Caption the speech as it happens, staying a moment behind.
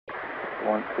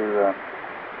want to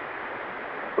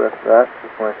express that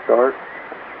before I start.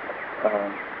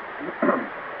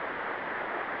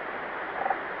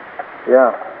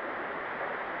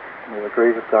 May the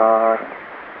grace of God,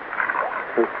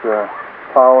 His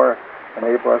power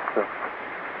enable us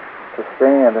to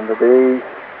stand in the days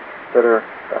that are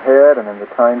ahead and in the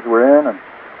times we're in, and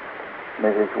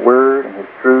may His Word and His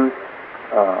truth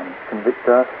convict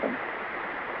us, and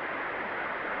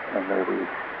may we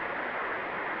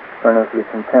earnestly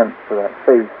contend for that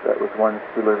faith that was once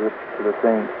delivered to the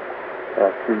saints,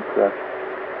 as Jude said.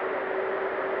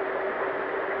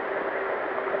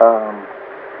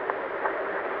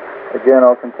 Again,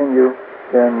 I'll continue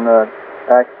in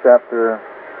Acts chapter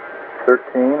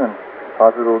 13, and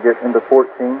possibly we'll get into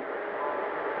 14.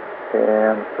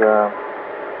 And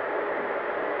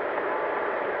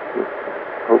just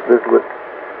hope this would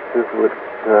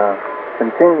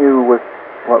continue with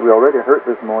what we already heard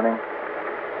this morning.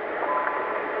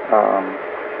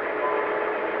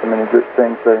 So many good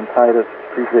things there in Titus.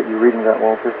 Appreciate you reading that,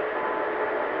 Walter.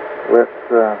 Let's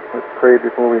pray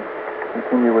before we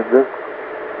continue with this.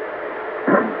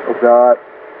 O God,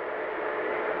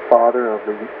 Father of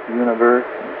the universe,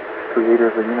 Creator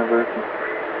of the universe,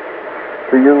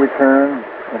 to you we turn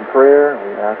in prayer.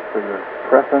 We ask for your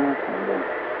presence and your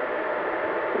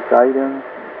guidance.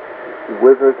 Be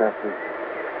with us as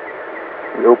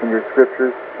we open your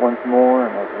scriptures once more,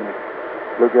 and as we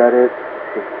look at it,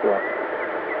 just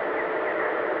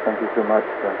thank you so much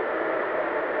for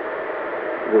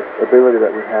this ability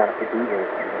that we have to do this,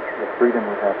 and the freedom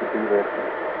we have to do this.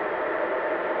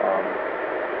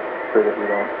 Pray that we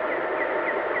don't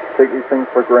take these things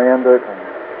for granted and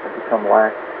become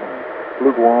lax and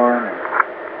lukewarm and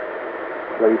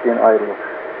lazy and idle.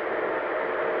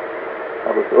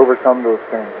 Help us to overcome those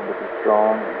things and to be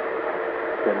strong and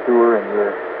to endure in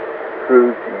your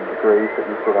truth and in the grace that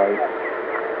you provide.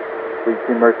 Please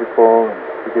be merciful and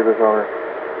forgive us our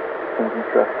sins and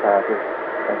trespasses.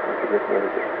 Thank you for this way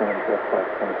that sin and trespass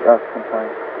come to us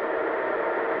sometimes.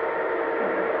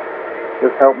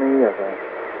 Just help me as I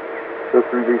go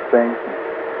through these things, and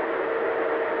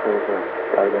pray for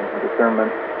guidance and discernment.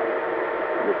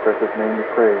 In your precious name we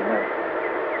pray, amen.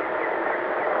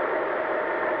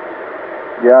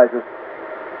 I just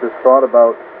thought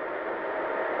about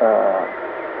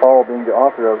Paul being the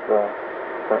author of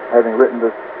having written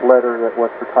this letter that was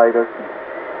for Titus, and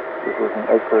this was an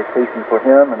exhortation for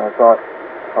him, and I thought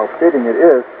how fitting it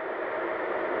is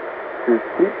to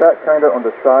keep that kind of on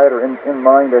the side or in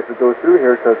mind as we go through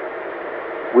here, because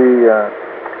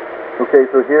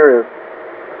so here is,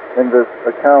 in this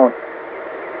account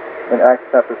in Acts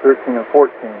chapter 13 and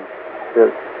 14,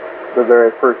 is the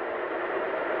very first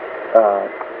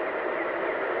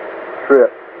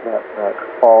trip that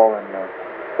Paul and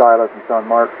Silas and John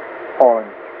Mark, Paul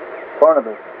and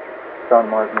Barnabas, John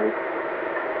Mark made.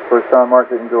 Of course, John Mark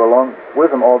didn't go along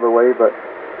with them all the way, but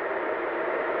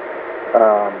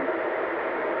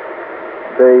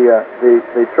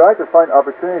they tried to find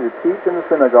opportunity to teach in the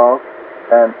synagogue,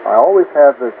 and I always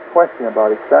have this question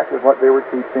about exactly what they were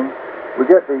teaching. We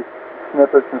get these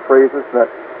snippets and phrases that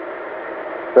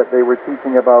they were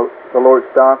teaching about the Lord's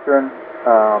doctrine.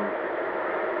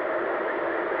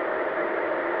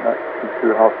 Not too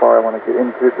sure how far I want to get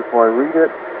into it before I read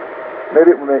it.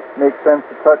 Maybe it would make sense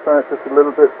to touch on it just a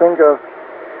little bit. Think of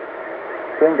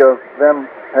them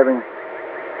having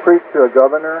preached to a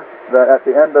governor, that at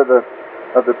the end of the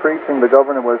preaching, the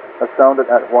governor was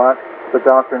astounded at what? The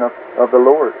doctrine of the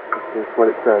Lord, is what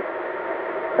it says.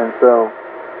 And so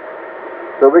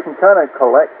we can kind of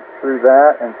collect through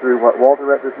that and through what Walter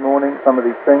read this morning, some of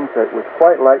these things that was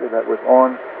quite likely that was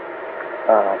on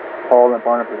Paul and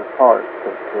Barnabas' heart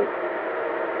to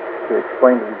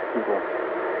explain to these people.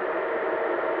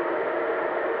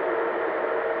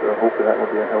 So I hope that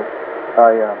will be a help.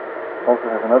 I also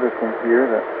have another thing here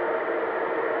that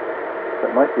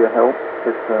might be a help.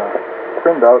 It's a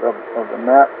printout of the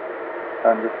map.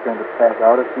 I'm just going to pass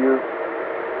out a few.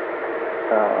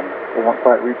 It won't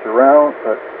quite reach around,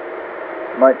 but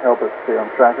it might help us stay on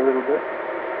track a little bit.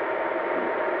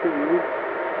 Maybe.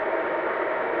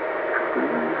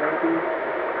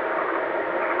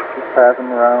 Just pass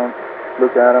them around,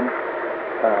 look at them,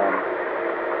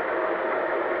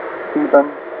 keep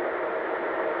them.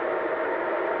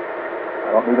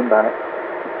 I don't need them back.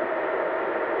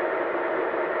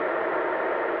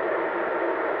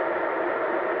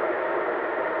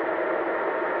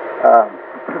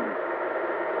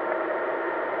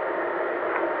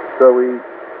 So we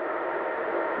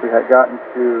had gotten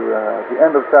to the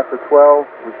end of chapter 12.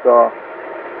 We saw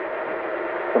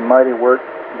some mighty work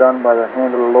done by the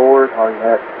hand of the Lord, how He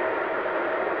had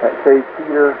that saved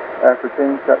Peter after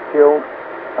James got killed.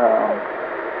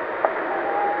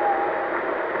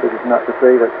 This is not to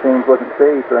say that James wasn't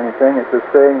saved or anything. It's just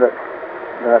saying that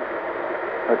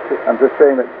I'm just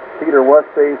saying that Peter was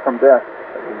saved from death,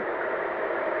 at least.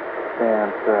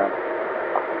 And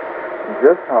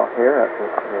just how Herod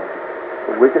was,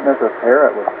 the wickedness of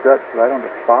Herod was judged right on the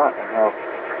spot, and how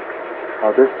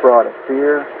this brought a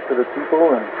fear to the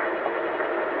people, and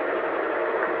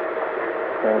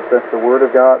it says the word of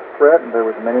God spread, and there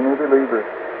was many new believers.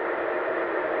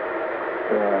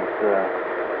 And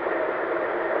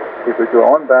if we go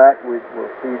on back, we'll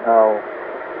see how,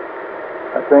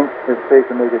 I think it's safe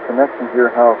to make a connection here,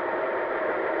 how,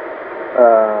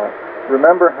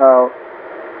 remember how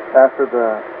after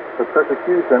the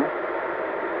persecution,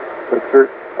 the church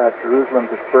at Jerusalem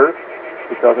dispersed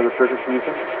because of the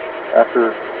persecution.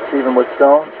 After Stephen was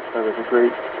stoned, there was a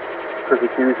great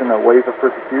persecution, a wave of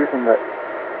persecution that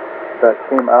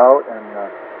came out, and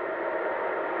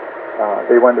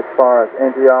they went as far as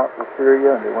Antioch of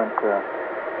Syria, and they went to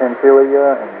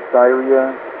Pamphylia and Syria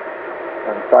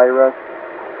and Cyrus,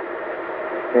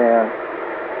 and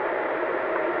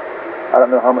I don't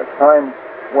know how much time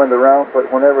went around,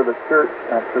 but whenever the church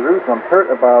at Jerusalem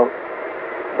heard about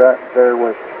that there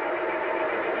was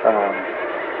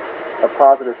a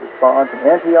positive response in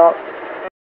Antioch,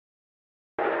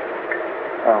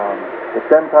 the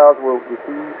Gentiles were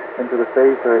received into the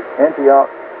faith at Antioch.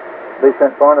 They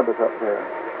sent Barnabas up there,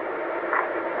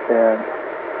 and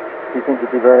he seemed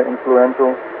to be very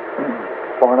influential.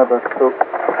 Barnabas took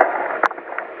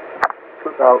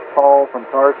out Paul from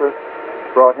Tarsus,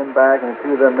 brought him back, and the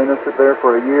two of them ministered there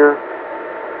for a year.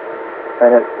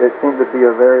 And it seemed to be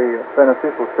a very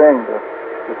beneficial thing.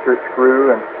 The church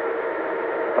grew, and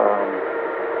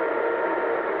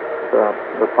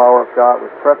the power of God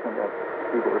was present as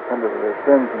people repented of their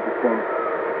sins and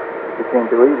became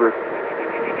believers.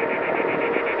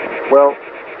 Well,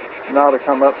 now to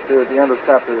come up to the end of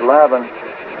chapter 11,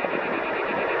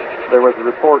 there was a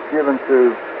report given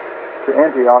to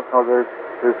Antioch how there's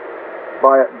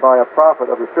by a prophet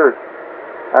of the church,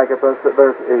 Agabus, that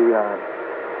there's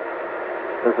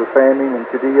a famine in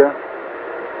Judea,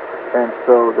 and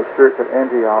so the church at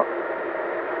Antioch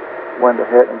went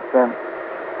ahead and sent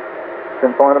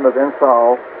Barnabas and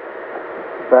Saul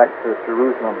back to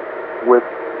Jerusalem with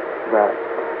the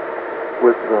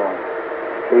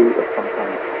aid of some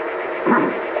kind of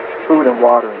food and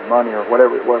water and money or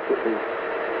whatever it was that they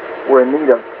were in need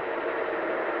of.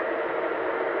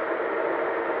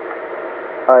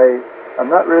 I'm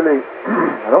not really,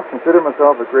 I don't consider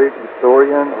myself a great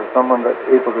historian or someone that's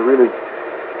able to really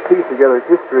piece together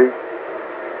history.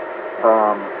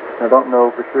 I don't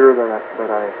know for sure that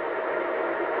I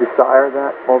desire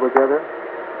that altogether.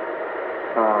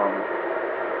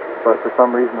 But for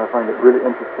some reason I find it really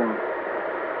interesting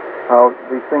how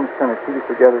these things kind of piece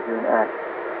together here in Acts.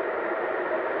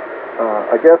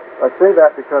 I guess I say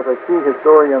that because I see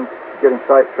historians getting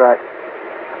sidetracked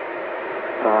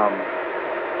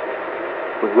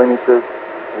with lineages,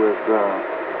 with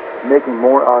making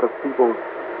more out of people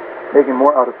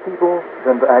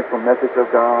than the actual message of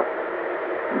God.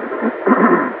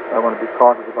 I want to be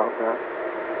cautious about that.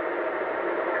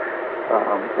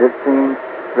 It seems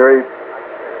very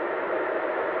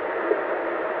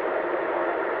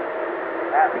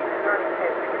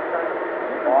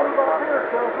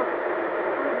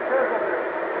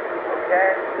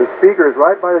the speaker is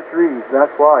right by the trees.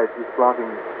 That's why she's blocking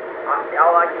you.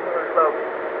 All I can hear is low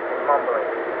and mumbling.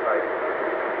 Right.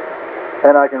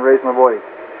 And I can raise my voice,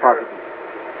 possibly.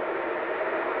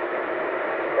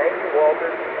 Thank you,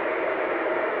 Walter.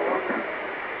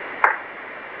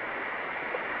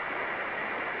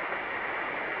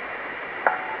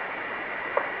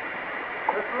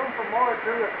 There's room for more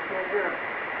too if you can't hear.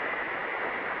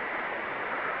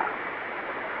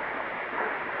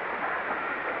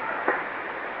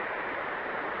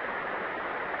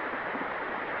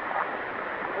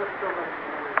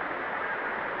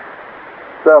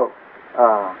 So,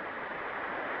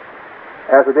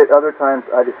 as I did other times,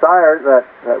 I desire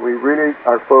that we really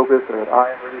are focused, or that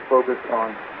I am really focused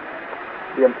on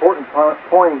the important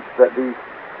points that these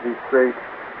great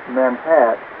men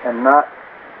had, and not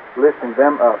lifting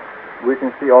them up. We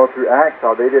can see all through Acts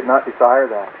how they did not desire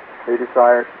that. They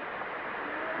desired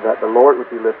that the Lord would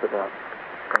be lifted up,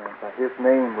 and that His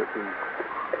name would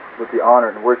be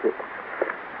honored and worshipped.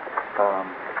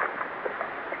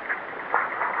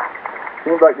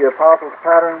 Seems like the apostles'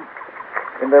 pattern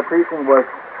in their preaching was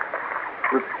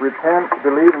repent,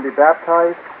 believe, and be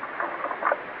baptized.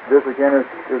 This again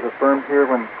is affirmed here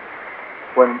when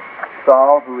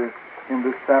Saul, who is in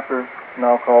this chapter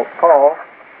now called Paul,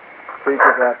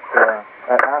 preaches at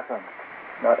Athens,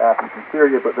 not Athens in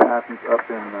Syria, but the Athens up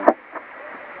in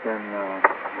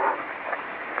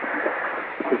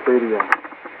Pisidia.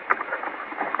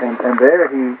 And there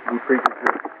he preaches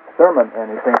this sermon,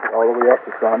 and he takes it all the way up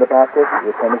to John the Baptist, the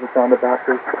attendance of John the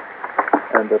Baptist,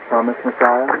 and the promised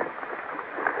Messiah.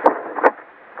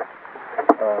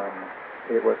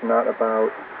 It was not about,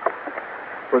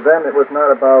 for them it was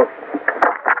not about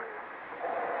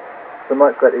so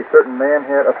much that a certain man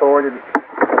had authority,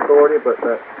 but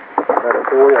that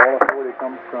authority, all authority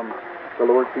comes from the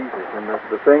Lord Jesus, and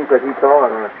the things that he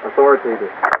taught are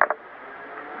authoritative.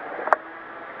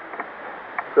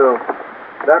 So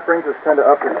that brings us kind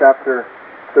of up to chapter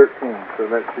 13. So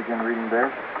let's begin reading there.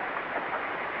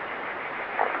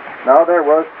 Now there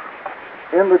was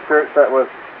in the church that was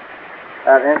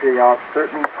at Antioch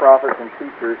certain prophets and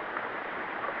teachers,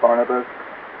 Barnabas,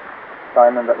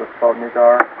 Simon that was called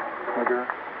Niger,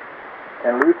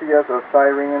 and Lucius of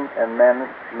Cyrene, and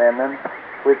Mammon,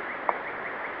 which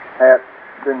had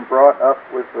been brought up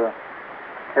with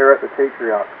Herod the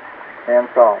Tetrarch, and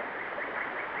Saul.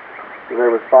 So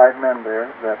there was 5 men there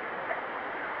that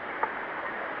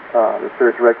the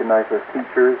church recognized as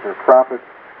teachers or prophets.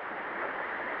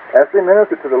 As they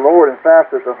ministered to the Lord and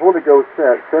fasted, the Holy Ghost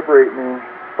said, "Separate me,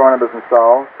 Barnabas and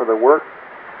Saul, for the work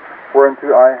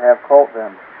whereunto I have called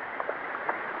them."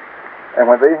 And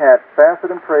when they had fasted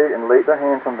and prayed and laid their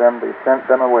hands on them, they sent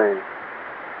them away.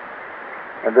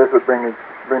 And this would bring me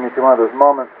to one of those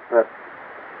moments that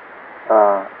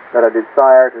I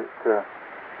desire to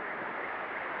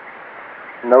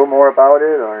know more about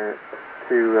it, or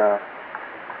to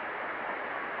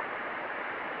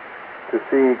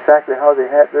see exactly how they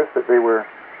had this, that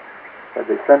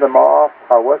they sent them off.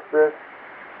 How was this?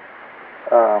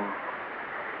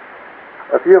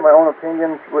 A few of my own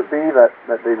opinions would be that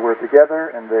they were together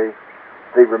and they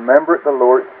remembered the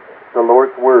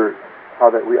Lord's words, how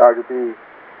that we are to be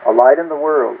a light in the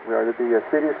world, we are to be a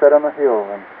city set on a hill,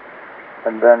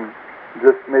 and then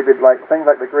just maybe like things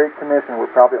like the Great Commission were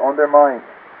probably on their minds.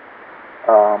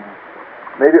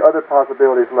 Maybe other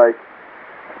possibilities like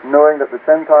knowing that the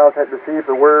Gentiles had received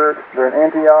the word, they're in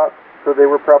Antioch, so they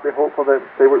were probably hopeful that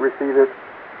they would receive it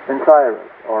in Cyrus,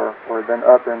 or then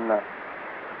up in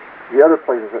the other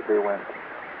places that they went.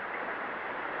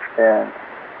 And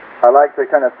I like to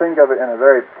kind of think of it in a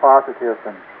very positive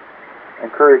and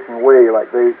encouraging way,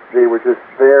 like they were just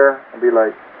there and be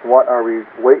like, what are we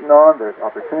waiting on? There's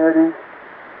opportunities.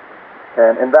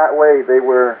 And in that way, they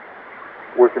were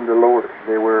working the Lord.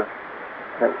 They were,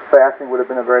 fasting would have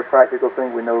been a very practical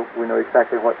thing. We know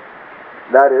exactly what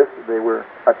that is. They were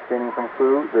abstaining from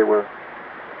food. They were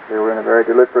in a very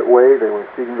deliberate way. They were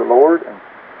seeking the Lord, and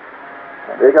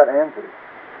they got answers.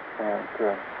 And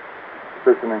it's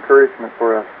just an encouragement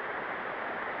for us.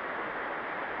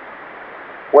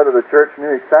 Whether the church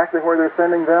knew exactly where they're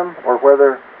sending them, or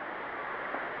whether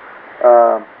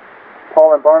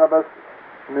Paul and Barnabas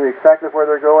knew exactly where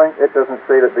they're going, it doesn't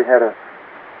say that they had a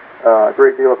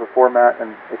great deal of a format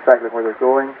and exactly where they're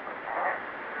going.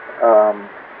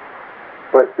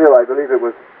 But still, I believe it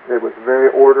was very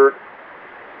ordered,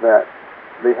 that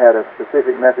they had a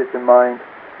specific message in mind.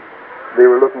 They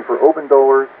were looking for open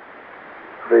doors.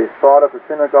 They thought of the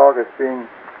synagogue as being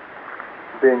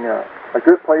a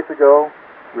good place to go.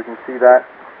 We can see that.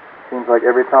 Seems like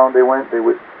every town they went, they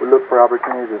would look for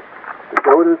opportunities to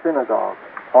go to the synagogue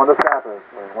on the Sabbath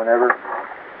or whenever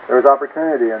there was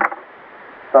opportunity. And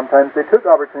sometimes they took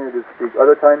opportunity to speak.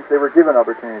 Other times they were given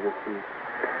opportunity to speak.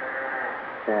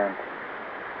 And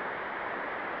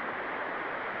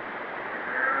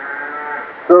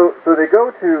so they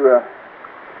go to.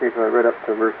 Okay, so I read up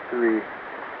to verse 3.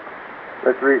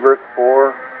 Let's read verse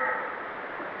 4.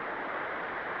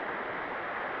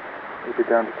 Maybe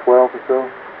down to 12 or so.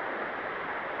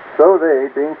 So they,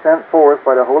 being sent forth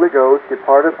by the Holy Ghost,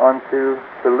 departed unto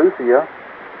Seleucia,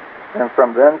 and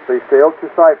from thence they sailed to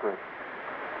Cyprus.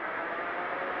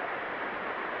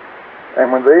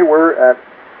 And when they were at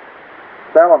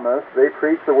Salamis, they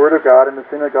preached the word of God in the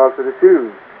synagogues of the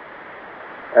Jews.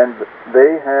 And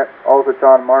they had also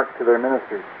John Mark to their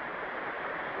ministers.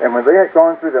 And when they had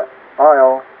gone through the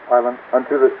island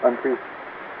unto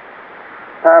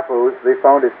Paphos, they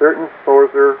found a certain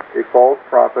sorcerer, a false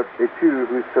prophet, a Jew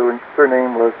whose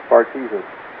surname was Bar-Jesus.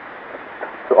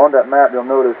 So on that map, you'll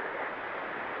notice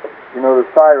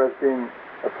Cyrus being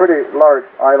a pretty large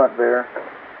island there,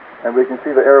 and we can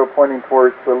see the arrow pointing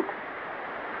towards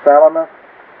Salamis.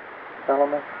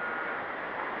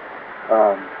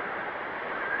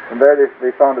 And there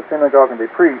they found a synagogue and they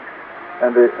preached,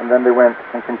 and then they went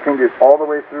and continued all the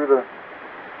way through the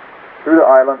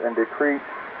island, and they preached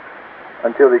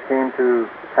until they came to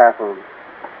Paphos.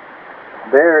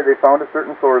 There they found a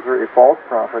certain sorcerer, a false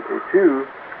prophet, a Jew,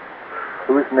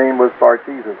 whose name was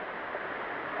Bar-Jesus,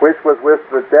 which was with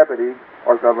the deputy,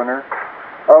 or governor,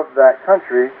 of that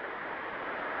country.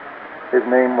 His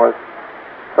name was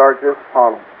Sergius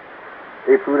Paulus,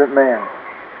 a prudent man,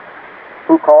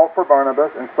 who called for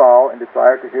Barnabas and Saul and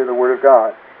desired to hear the word of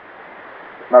God.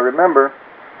 Now remember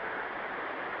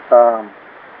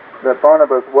that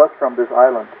Barnabas was from this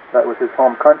island. That was his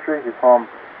home country, his home.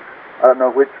 I don't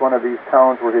know which one of these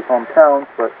towns were his hometowns,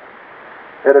 but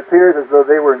it appears as though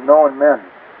they were known men.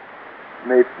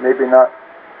 Maybe not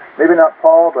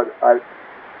Paul, but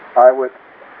I would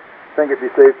think it'd be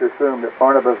safe to assume that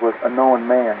Barnabas was a known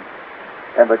man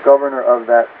and the governor of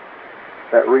that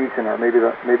region, or maybe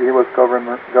he was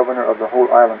governor of the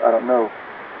whole island. I don't know.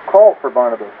 Called for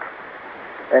Barnabas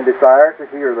and desired to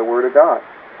hear the word of God.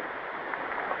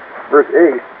 Verse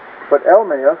 8, but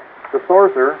Elmaeus, the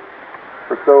sorcerer,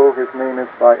 for so his name is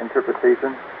by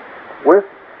interpretation,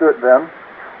 withstood them,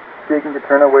 seeking to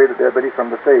turn away the deputy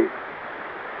from the faith.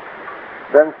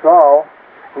 Then Saul,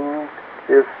 who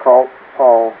is called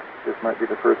Paul, this might be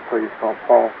the first place called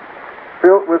Paul,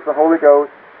 filled with the Holy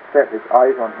Ghost, set his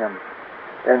eyes on him,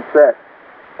 and said,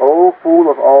 O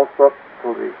fool of all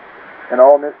subtlety and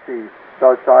all mischief,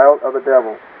 thou child of the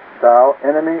devil, thou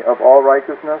enemy of all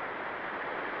righteousness,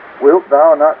 wilt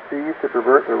thou not cease to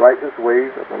pervert the righteous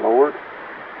ways of the Lord?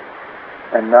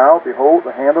 And now, behold,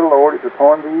 the hand of the Lord is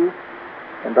upon thee,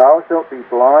 and thou shalt be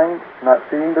blind, not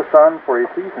seeing the sun for a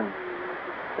season.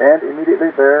 And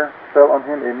immediately there fell on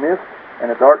him a mist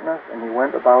and a darkness, and he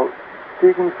went about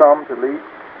seeking some to lead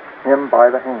him by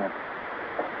the hand.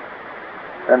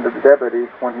 And the deputy,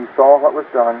 when he saw what was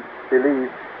done,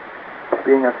 believed,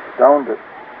 being astounded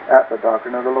at the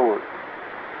doctrine of the Lord.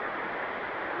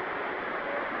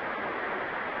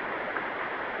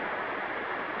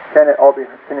 Can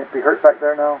it be heard back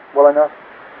there now? Well enough?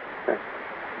 Okay.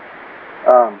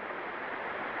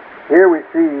 Here we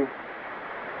see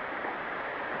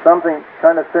something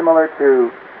kind of similar to,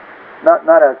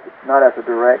 not as a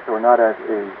direct or not as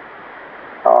a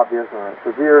obvious or a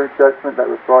severe judgment that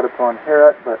was brought upon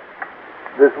Herod, but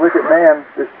this wicked man,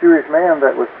 this Jewish man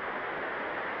that was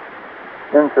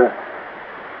into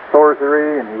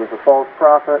sorcery, and he was a false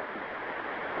prophet,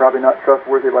 probably not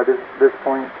trustworthy by this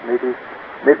point.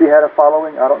 Maybe he had a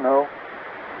following, I don't know.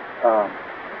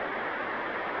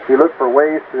 He looked for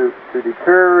ways to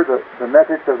deter the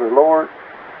message of the Lord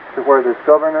to where this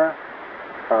governor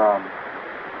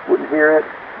wouldn't hear it.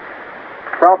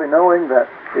 Probably knowing that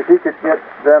if he could get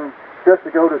them just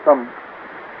to go to some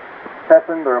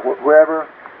peasant or whoever,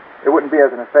 it wouldn't be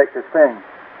as an effective thing.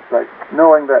 Like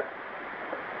knowing that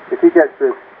if he gets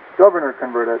this governor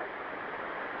converted,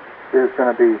 there's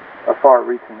going to be a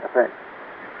far-reaching effect.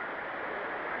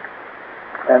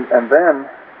 And then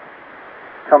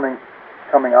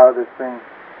coming out of this thing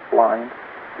blind,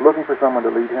 looking for someone to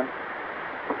lead him.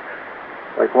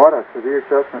 Like what a severe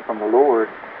judgment from the Lord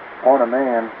on a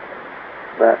man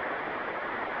that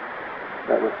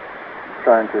was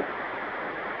trying to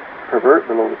pervert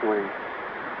the Lord's ways.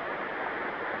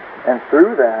 And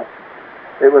through that,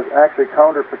 it was actually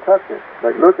counterproductive.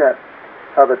 Like look at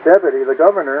how the deputy, the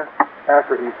governor,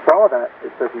 after he saw that,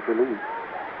 it says he believed.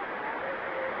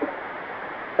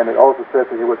 And it also says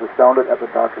that he was astounded at the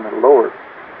doctrine of the Lord.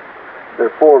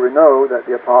 Therefore, we know that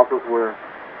the apostles were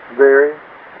very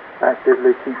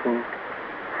actively teaching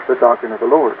the doctrine of the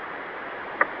Lord.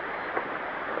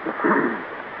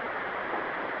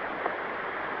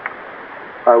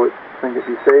 I would think it'd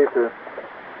be safe to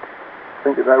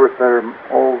think that was their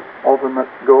ultimate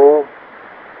goal.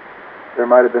 There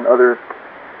might have been other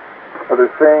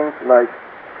things like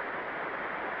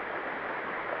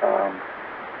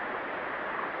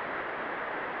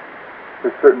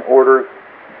there's certain orders,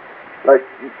 like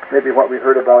maybe what we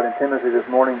heard about in Timothy this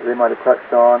morning. They might have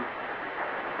touched on,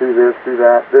 do this, do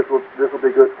that. This will be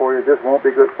good for you. This won't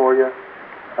be good for you.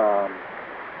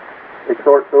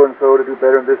 Exhort so and so to do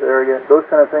better in this area. Those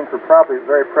kind of things were probably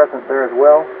very present there as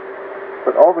well.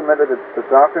 But ultimately, the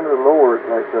doctrine of the Lord,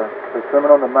 like the Sermon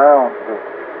on the Mount, the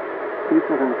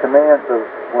teachings and commands of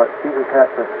what Jesus had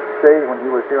to say when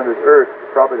he was here on this earth,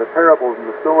 probably the parables and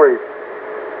the stories,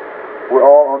 were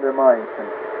all on their minds and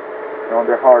on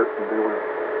their hearts, and they were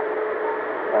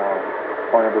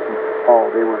Barnabas and Paul.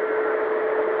 They were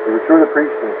sure to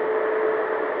preach this.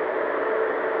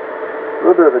 A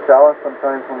little bit of a challenge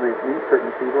sometimes when we meet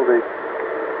certain people. They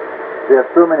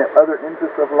have so many other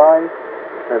interests of life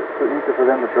that it's so easy for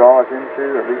them to draw us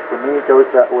into. At least for me, it goes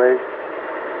that way.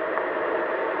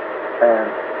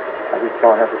 And I just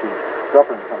thought I have to be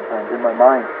stubborn sometimes in my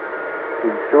mind,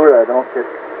 being sure that I don't get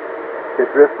it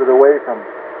drifted away from,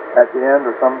 at the end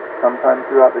or sometime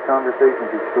throughout the conversation,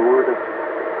 be sure to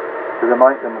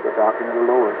remind them of the doctrine of the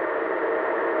Lord.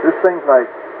 There's things like,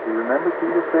 do you remember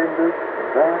Jesus saying this or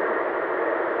that?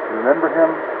 Do you remember him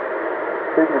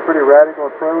taking a pretty radical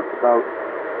approach about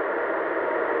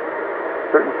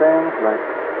certain things, like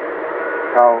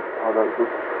how the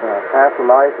path to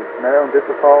life is narrow and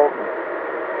difficult, and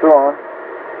so on.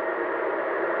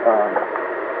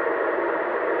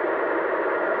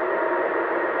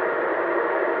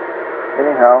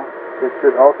 Anyhow, it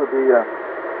should also be a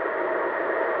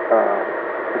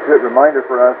good reminder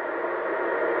for us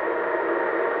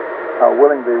how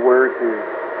willing they were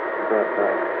that the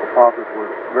apostles were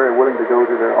very willing to go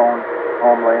to their own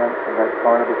homeland, and that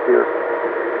Barnabas here.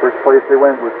 First place they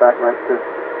went was back right to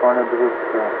Barnabas'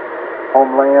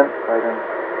 homeland, right in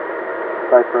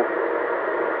Cyprus.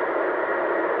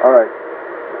 All right,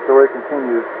 the story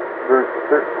continues, verse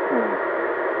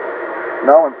 13.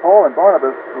 Now when Paul and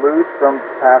Barnabas loosed from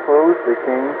Paphos, they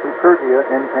came to Pergia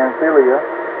in Pamphylia,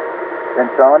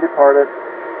 and John departed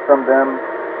from them,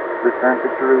 returned to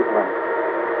Jerusalem.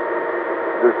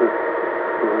 This is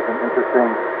an interesting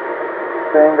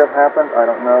thing that happened. I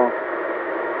don't know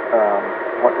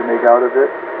what to make out of it.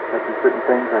 There's certain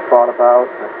things I thought about,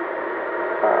 but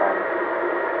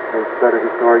there's better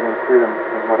historians here than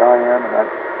what I am, and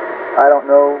I don't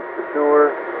know for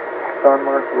sure Son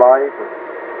Mark's life or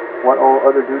what all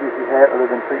other duties he had other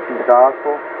than preaching the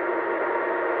gospel.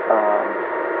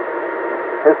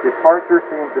 His departure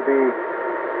seemed to be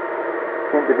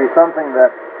something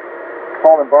that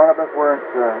Paul and Barnabas weren't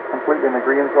completely in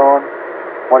agreement on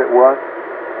what it was.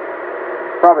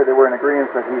 Probably they were in agreement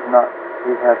that he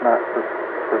has not the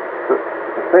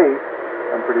faith.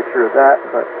 I'm pretty sure of that,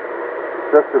 but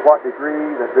just to what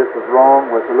degree that this was wrong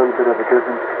was a little bit of a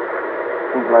difference.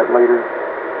 Seems like later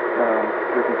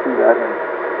we can see that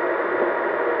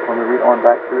when we read on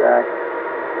back through Acts.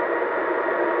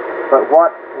 But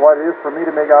what it is for me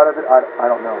to make out of it, I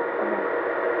don't know. I mean,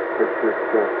 it's just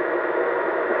a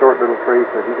short little phrase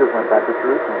that he just went back to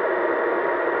Jerusalem.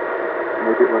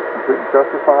 Maybe it was completely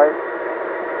justified.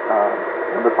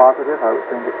 On the positive, I would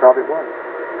think it probably was.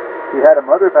 He had a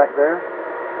mother back there.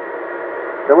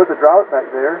 There was a drought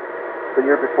back there the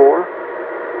year before.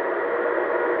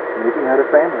 Maybe he had a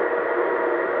family.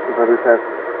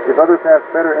 If others have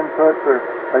better inputs or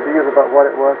ideas about what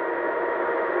it was,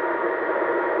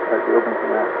 I'd be open to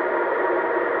that.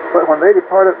 But when they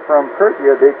departed from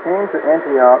Pergia, they came to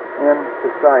Antioch in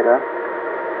Pisidia.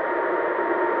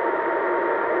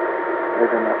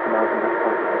 Maybe I'm not pronouncing that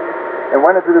part right. And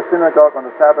went into the synagogue on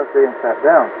the Sabbath day and sat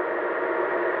down.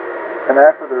 And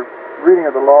after the reading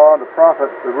of the law and the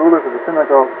prophets, the rulers of the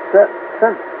synagogue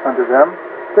sent unto them,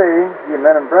 saying, Ye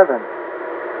men and brethren,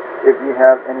 if ye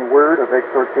have any word of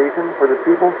exhortation for the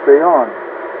people, say on.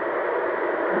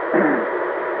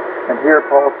 And here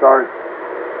Paul starts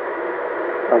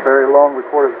a very long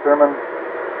recorded sermon,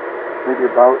 maybe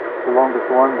about the longest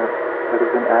one that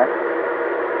is in Acts.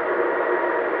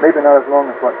 Maybe not as long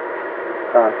as what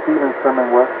Stephen's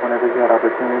sermon was whenever he had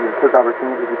opportunity, or took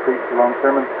opportunity to preach a long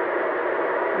sermon.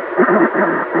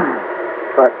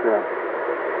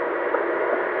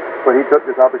 But he took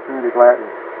this opportunity gladly.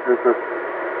 This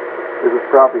was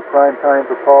probably prime time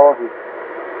for Paul. He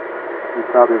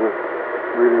probably was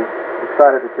really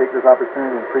excited to take this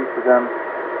opportunity and preach to them.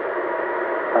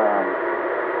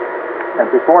 And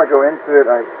before I go into it,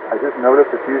 I just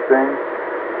noticed a few things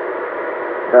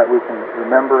that we can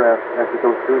remember as we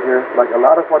go through here. Like a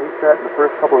lot of what he said in the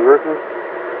first couple of verses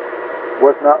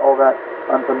was not all that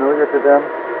unfamiliar to them.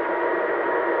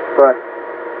 But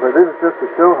this is just to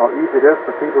show how easy it is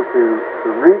for people to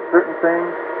read certain things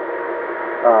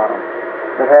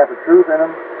that have the truth in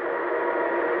them,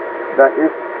 that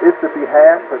is to be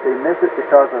had, but they miss it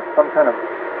because of some kind of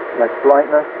like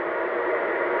blindness.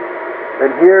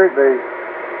 And here they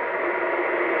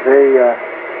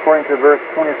according to verse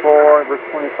 24, verse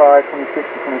 25, 26,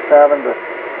 and 27,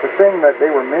 the thing that they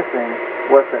were missing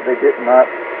was that they did not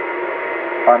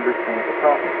understand the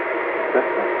prophets.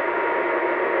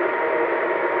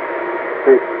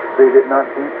 They did not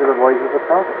heed to the voice of the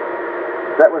prophets.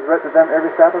 That was read to them every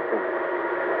Sabbath day.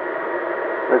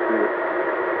 Let's read it.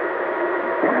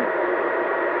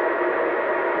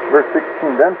 Verse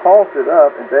 16, Then Paul stood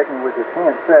up, and begging with his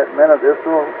hand said, Men of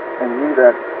Israel, and ye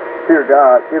that fear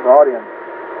God, give audience.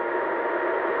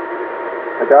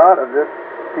 The God of this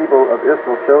people of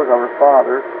Israel chose our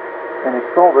fathers, and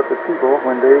exalted the people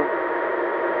when they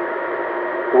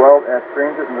dwelled as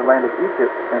strangers in the land of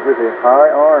Egypt, and with a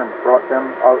high arm brought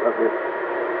them out of it.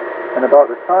 And about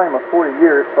the time of 40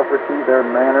 years suffered he their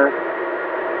manners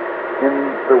in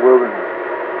the wilderness.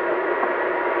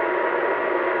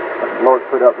 The Lord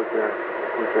put up with their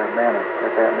manna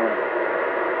at that minute.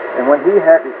 And when he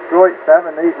had destroyed 7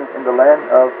 nations in the land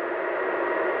of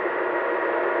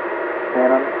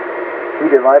Canaan,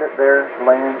 he divided their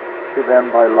land to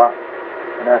them by lot.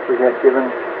 And after he had gave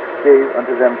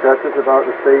unto them judges about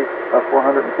the space of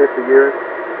 450 years,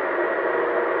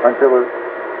 until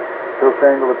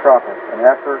Samuel the prophet. And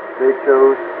after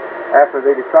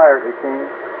they desired a king,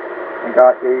 and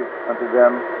God gave unto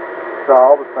them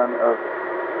Saul the son of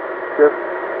Kish,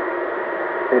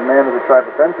 a man of the tribe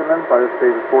of Benjamin, by the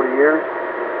space of 40 years.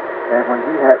 And when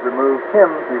he had removed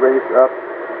him, he raised up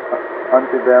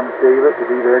unto them David to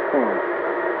be their king,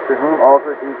 to whom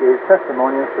also he gave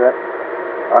testimony and said,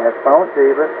 I have found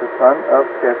David, the son of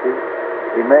Jesse,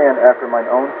 a man after mine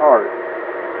own heart,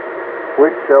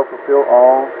 which shall fulfill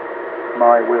all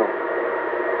my will.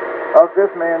 Of this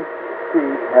man's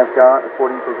seed hath God,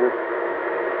 according to his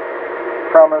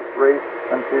promise, raised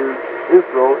unto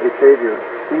Israel a Savior,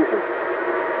 Jesus.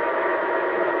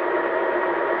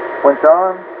 When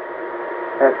John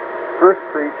had first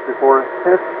preached before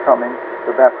his coming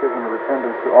the baptism of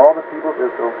repentance to all the people of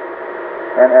Israel,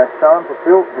 and as John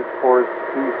fulfilled his course,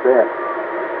 he said,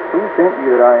 Who think ye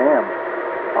that I am?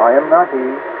 I am not he,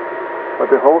 but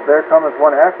behold, there cometh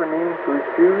one after me, whose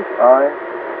shoes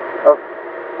of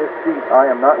his feet I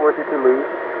am not worthy to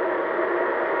loose.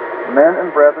 Men and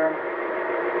brethren,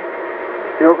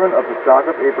 children of the stock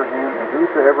of Abraham, and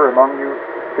whosoever among you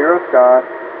feareth God,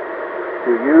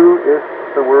 to you is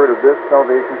the word of this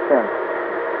salvation sent.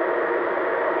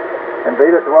 And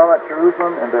they that dwell at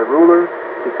Jerusalem, and their rulers,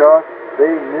 because they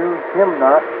knew him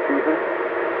not, Jesus,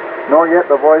 nor yet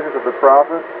the voices of the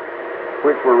prophets,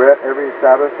 which were read every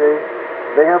Sabbath day,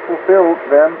 they have fulfilled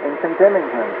them in condemning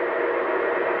him.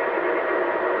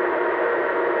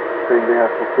 Saying they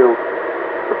have fulfilled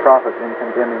the prophets in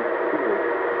condemning Jesus.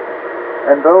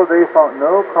 And though they found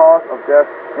no cause of death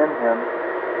in him,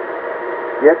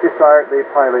 yet desired they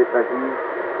Pilate that he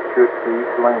should be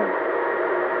slain.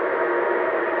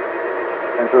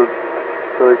 And so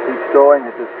it keeps going.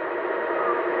 It just,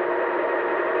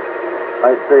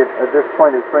 I'd say at this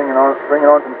point it's bringing on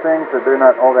some things that they're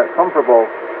not all that comfortable.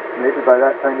 Maybe by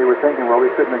that time they were thinking, well, we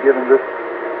shouldn't have given this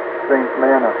strange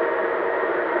man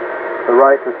the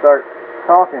right to start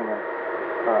talking. And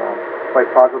quite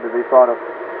possibly they thought of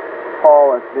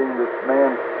Paul as being this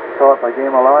man taught by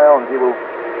Gamaliel, and he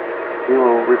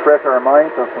will refresh our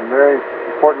minds of some very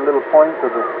important little points of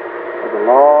the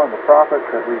law and the prophets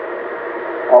that we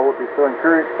all would be so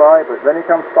encouraged by. But then he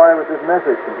comes by with his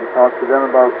message, and he talks to them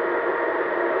about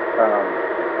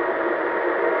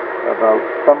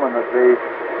someone that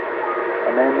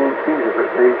a man named Caesar, that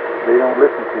they don't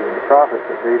listen to, and the prophets,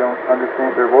 that they don't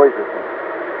understand their voices.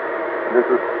 And this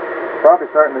was probably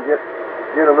starting to get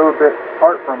a little bit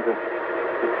hard for him to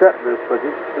accept this, but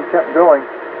he kept going.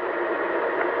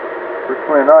 Verse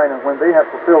 29, and when they had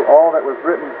fulfilled all that was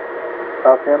written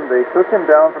of him, they took him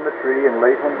down from the tree and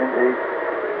laid him in a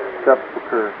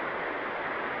sepulchre.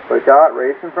 But God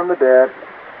raised him from the dead,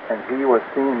 and he was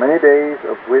seen many days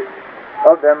of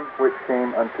them which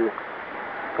came unto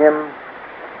him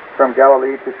from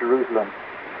Galilee to Jerusalem,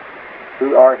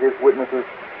 who are his witnesses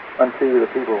unto the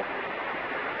people.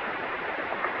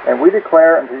 And we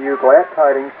declare unto you glad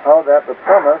tidings, how that the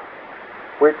promise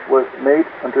which was made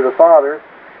unto the fathers,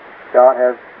 God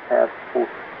has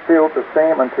fulfilled the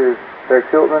same unto their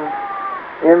children,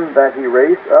 in that he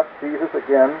raised up Jesus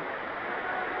again,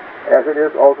 as it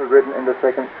is also written in the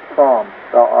 2nd Psalm,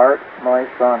 Thou art my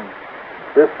Son,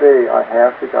 this day I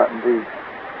have begotten thee.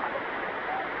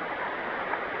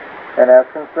 And as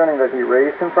concerning that he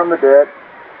raised him from the dead,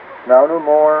 now no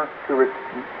more to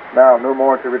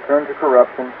return to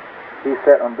corruption, he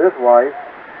said on this wise,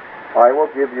 I will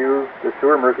give you the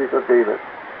sure mercies of David.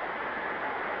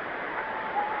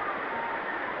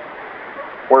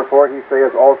 Wherefore he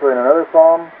saith also in another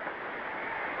psalm,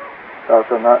 Thou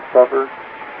shalt not suffer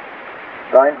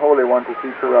thine Holy One to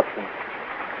see corruption.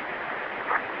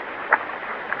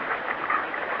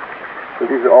 So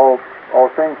these are all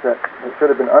things that should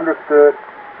have been understood,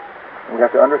 and we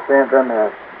have to understand them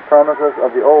as promises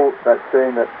of the old, that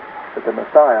saying that the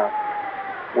Messiah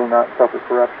will not suffer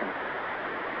corruption.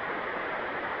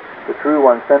 The true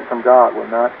one sent from God will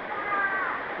not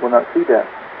see death.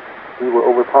 He will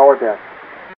overpower death.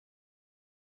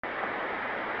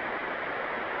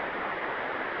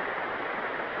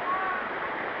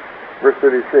 Verse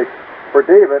 36, For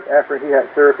David, after he had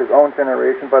served his own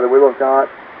generation by the will of God,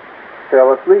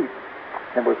 fell asleep,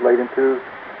 and was laid unto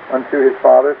his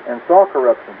fathers, and saw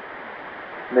corruption,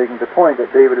 making the point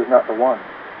that David is not the one.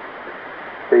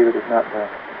 David is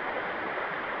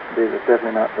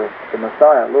definitely not the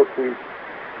Messiah. Look, he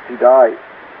He died,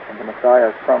 and the Messiah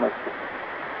is promised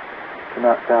to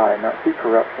not die, not see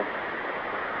corruption.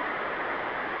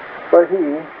 But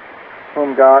he,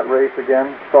 whom God raised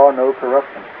again, saw no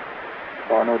corruption,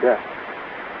 saw no death.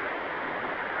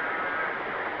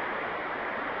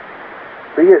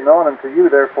 Be it known unto you,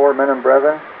 therefore, men and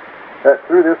brethren, that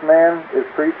through this man is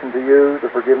preached unto you the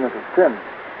forgiveness of sins,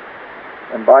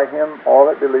 and by him all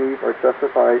that believe are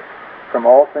justified from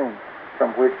all things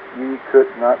from which ye could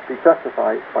not be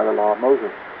justified by the law of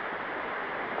Moses.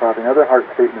 Probably another hard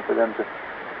statement for them to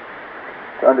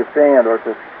understand or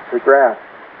to grasp.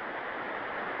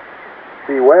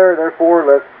 Beware, therefore,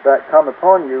 lest that come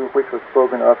upon you which was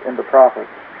spoken of in the prophets.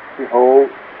 Behold,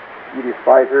 ye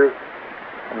despisers,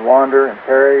 and wander and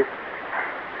perish.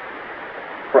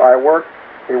 For I work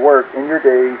a work in your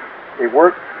days, a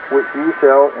work which ye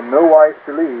shall in no wise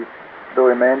believe, though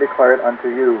a man declare it unto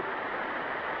you.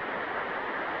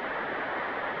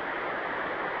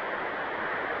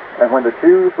 And when the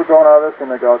Jews were gone out of the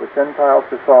synagogue, the Gentiles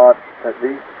besought that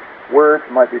these words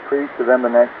might be preached to them the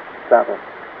next Sabbath.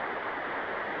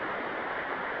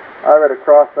 I read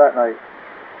across that night.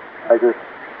 I just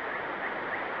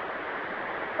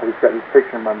got this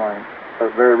picture in my mind, a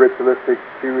very ritualistic,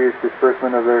 Jewish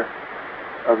disbursement of their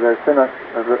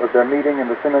meeting in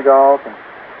the synagogue,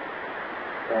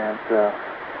 and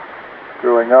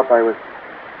growing up, I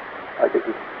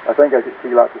think I could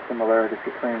see lots of similarities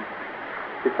between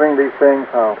these things.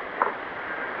 How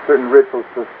certain rituals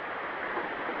just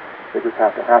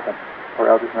have to happen, or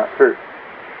else it's not church.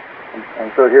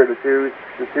 And so here the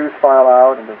Jews file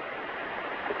out, and the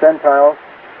Gentiles,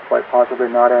 quite possibly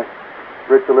not as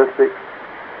ritualistic,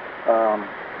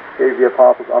 gave the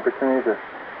apostles opportunity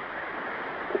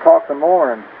to talk some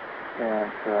more, and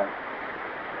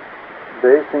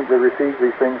they seem to receive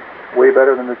these things way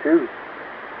better than the Jews.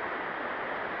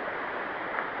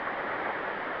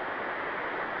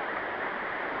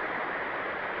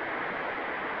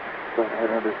 So I had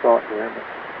another thought there. But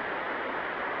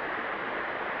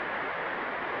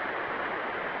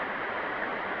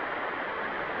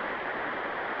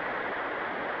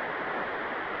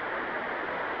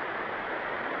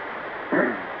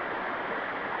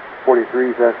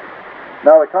says,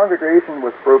 Now when the congregation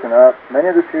was broken up, many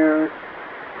of the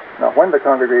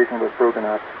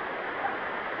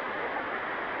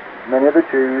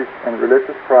Jews and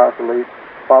religious proselytes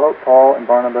followed Paul and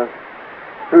Barnabas,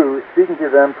 who, speaking to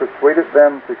them, persuaded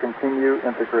them to continue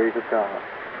in the grace of God.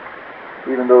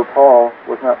 Even though Paul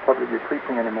was not publicly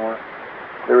preaching anymore,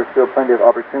 there was still plenty of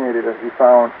opportunity that he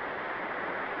found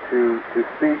to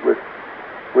speak with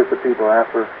the people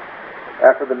after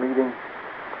the meeting.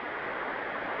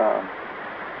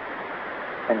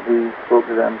 And he spoke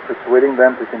to them, persuading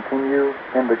them to continue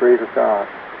in the grace of God.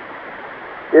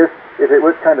 If it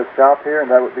would kind of stop here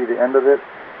and that would be the end of it,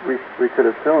 we could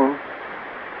assume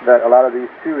that a lot of these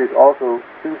Jewish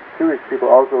people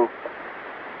also,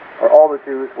 or all the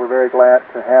Jews, were very glad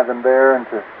to have them there and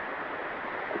to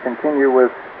continue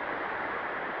with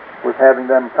having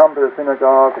them come to the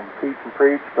synagogue and teach and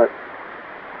preach. But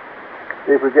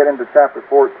if we get into chapter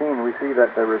 14, we see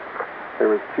that there was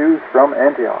Jews from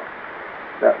Antioch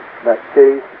that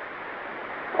chased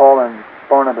Paul and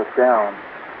Barnabas down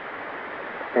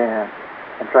and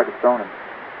tried to stone him.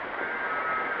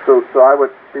 So I would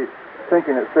be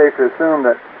thinking it's safe to assume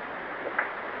that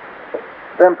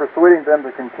them persuading them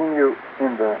to continue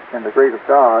in the grace of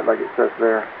God, like it says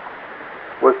there,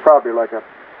 was probably like a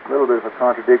little bit of a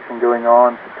contradiction going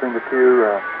on between the two.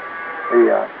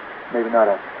 Maybe not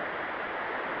a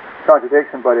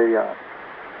contradiction, but a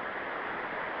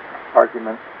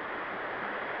argument.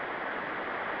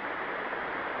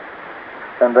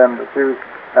 And then the Jews,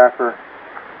 after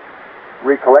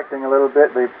recollecting a little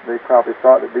bit, they probably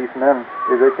thought that these men,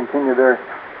 if they continue their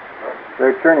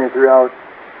journey throughout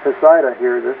Poseidon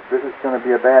here, this is going to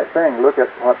be a bad thing. Look at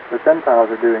what the Gentiles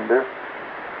are doing.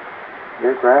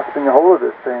 They're grasping a hold of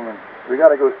this thing, and we got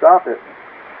to go stop it.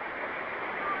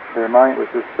 Their mind was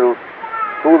just so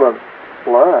full of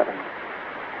blood and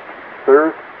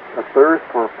a thirst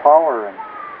for power and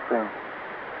things.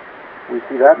 We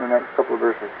see that in the next couple of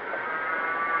verses.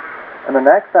 And the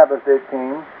next Sabbath day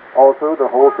came also the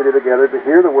whole city together to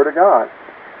hear the word of God.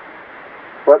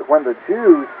 But when the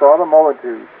Jews saw the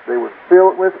multitudes, they were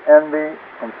filled with envy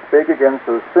and spake against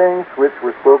those things which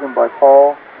were spoken by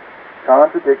Paul,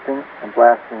 contradicting and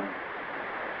blaspheming.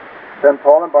 Then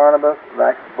Paul and Barnabas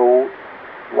waxed bold,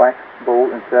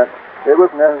 and said, It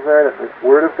was necessary that the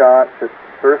word of God should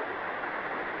first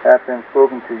have been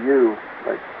spoken to you,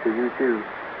 like to you Jews.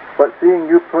 But seeing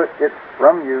you put it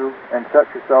from you, and set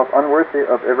yourself unworthy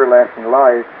of everlasting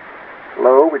life,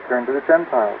 lo, we turn to the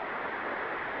Gentiles.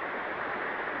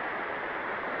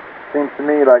 seems to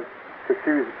me like the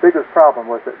Jews' biggest problem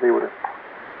was that they were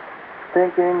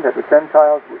thinking that the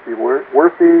Gentiles would be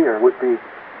worthy, or would be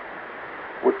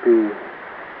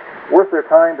worth their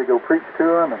time to go preach to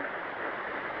them,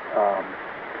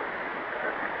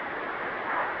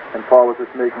 and Paul was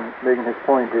just making his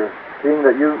point here. Seeing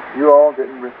that you all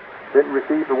didn't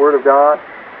receive the word of God,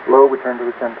 lo, we turn to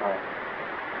the Gentiles.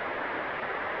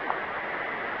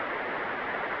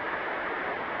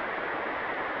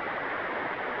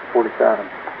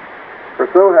 For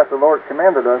so hath the Lord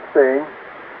commanded us, saying,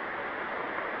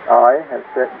 I have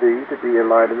set thee to be a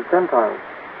light of the Gentiles,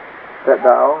 that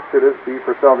thou shouldest be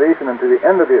for salvation unto the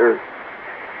end of the earth.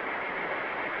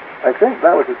 I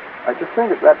just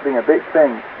think that being a big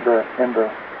thing in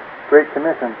the Great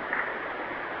Commission.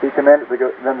 He commanded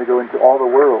them to go into all the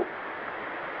world,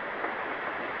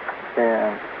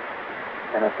 and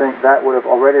I think that would have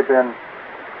already been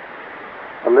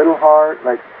a little hard.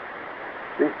 Like,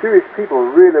 these Jewish people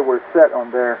really were set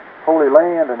on their holy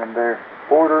land and in their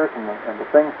borders and the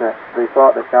things that they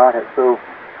thought that God had so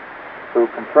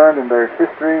confirmed in their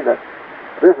history, that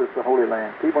this is the Holy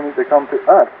Land. People need to come to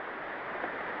us.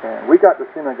 And we got the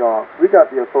synagogues. We got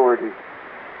the authority.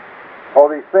 All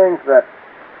these things that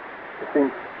it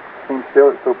seems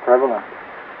still so prevalent.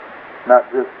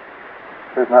 Not just,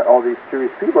 there's not all these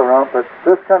Jewish people around, but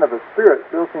this kind of a spirit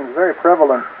still seems very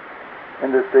prevalent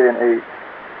in this day and age.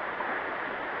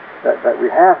 That we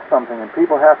have something and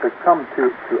people have to come to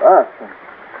us, and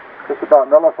just about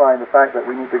nullifying the fact that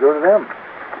we need to go to them.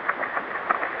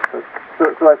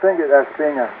 So I think it as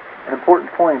being an important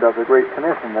point of the Great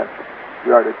Commission, that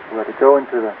we are to go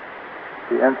into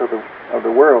the ends of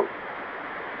the world.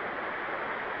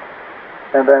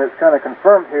 And then it's kind of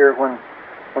confirmed here when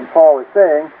Paul is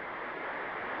saying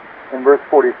in verse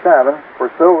 47, For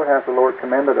so hath the Lord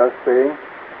commanded us, saying,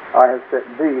 I have set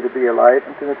thee to be a light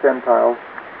unto the Gentiles,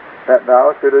 that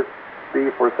thou shouldest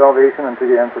be for salvation unto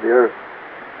the ends of the earth.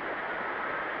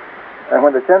 And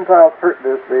when the Gentiles heard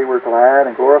this, they were glad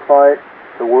and glorified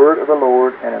the word of the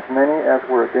Lord, and as many as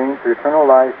were ordained to eternal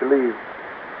life believed.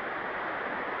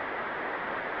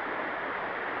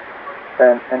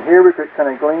 And here we could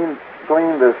kind of glean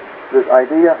this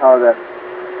idea how that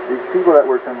these people that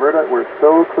were converted were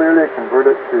so clearly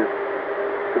converted to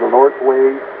the Lord's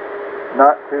ways,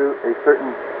 not to a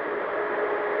certain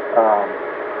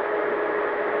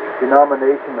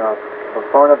denomination of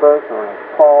Barnabas or of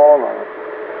Paul or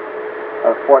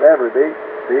of whatever.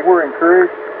 They were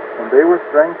encouraged and they were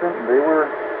strengthened and they were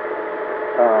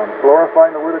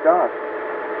glorifying the Word of God.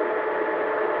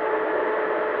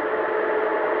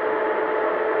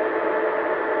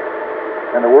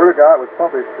 And the Word of God was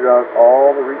published throughout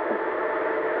all the regions.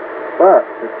 But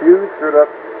the Jews stood up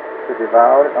to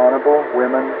devout, honorable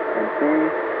women and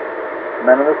thieves,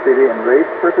 men of the city, and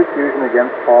raised persecution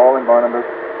against Paul and Barnabas,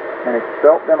 and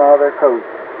expelled them out of their coasts.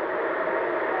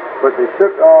 But they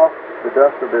shook off the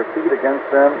dust of their feet against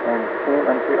them, and came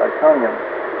unto Iconium.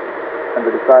 And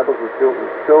the disciples were filled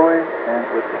with joy and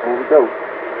with the Holy Ghost.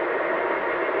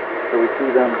 So we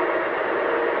see them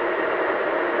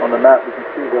on the map. We can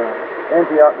see the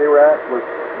Antioch they were at was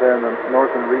there in the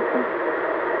northern region,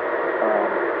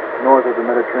 north of the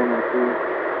Mediterranean Sea.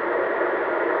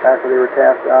 After they were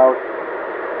cast out,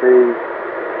 they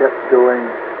kept going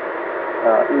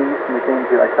east, and they came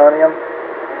to Iconium.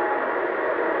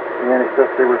 And it's just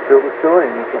they were filled with joy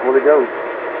and with the Holy Ghost.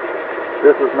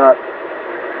 This was not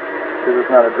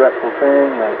a dreadful thing,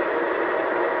 like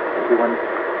they went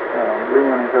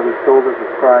leaning on each other's shoulders,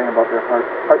 was crying about their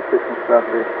hardships and stuff.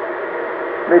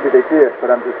 Maybe they did, but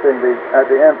I'm just saying at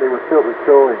the end they were filled with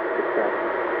joy.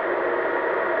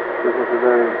 This was a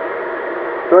very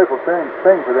joyful thing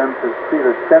for them to see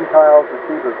the Gentiles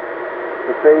receive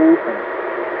the faith, and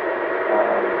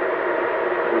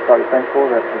they were probably thankful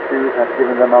that the Jews had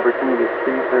given them opportunity to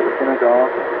speak at the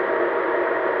synagogue.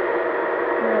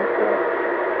 And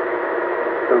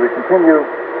so we continue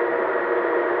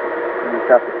in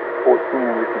chapter 14,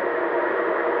 and we can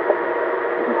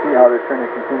see how this journey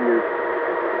continues.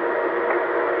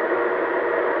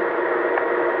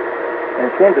 And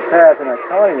it came to pass in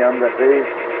Iconium that they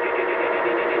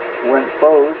went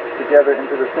both together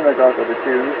into the synagogue of the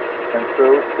Jews, and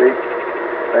so spake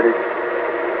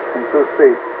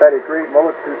that a great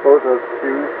multitude both of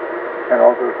Jews and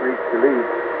also of Greeks believed.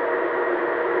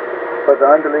 But the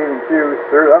unbelieving Jews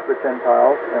stirred up the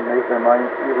Gentiles and made their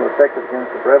minds evil affected against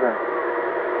the brethren.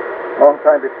 Long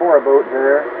time before abode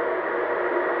there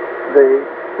they,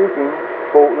 speaking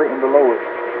boldly in the Lord.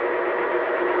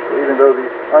 So even though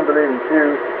these unbelieving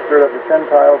Jews stirred up the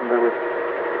Gentiles, and there was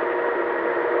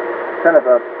kind of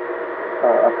a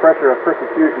pressure of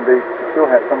persecution, they still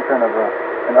had some kind of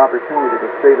an an opportunity to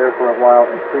stay there for a while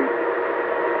and preach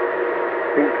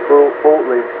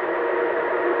boldly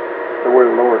the word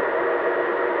of the Lord,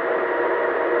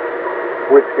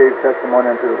 which gave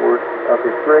testimony unto the work of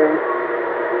his grace,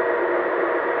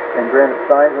 and granted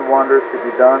signs and wonders to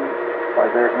be done by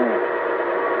their hands.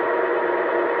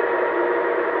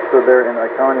 So there in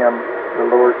Iconium, the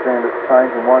Lord granted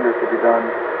signs and wonders to be done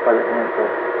by the hands of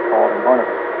Paul and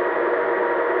Barnabas.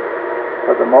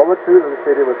 But the multitude of the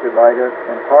city was divided,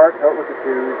 and part held with the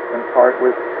Jews, and part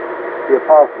with the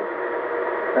apostles.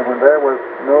 And when there was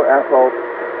no assault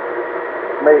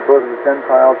made both of the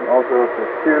Gentiles and also of the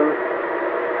Jews,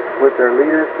 with their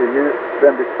leaders to use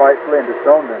them despitefully and to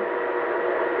stone them.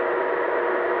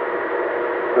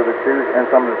 So the Jews and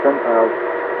some of the Gentiles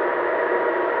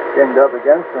ganged up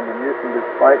against them and used them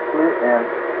despitefully and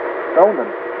stoned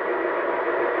them.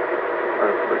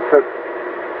 Or took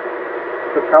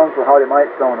counsel how they might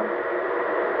stone them.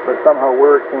 But somehow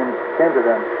word came to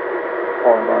them,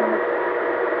 Paul and Barnabas.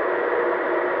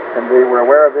 And they were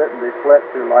aware of it, and they fled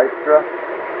to Lystra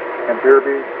and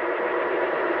Derbe,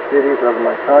 cities of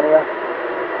Lycaonia,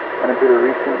 and into the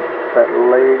region that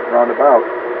lay round about.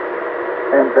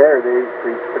 And there they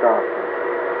preached the gospel.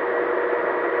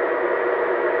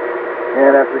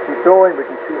 And as we keep going, we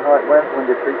can see how it went when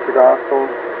they preached the gospel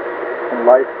in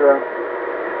Lystra.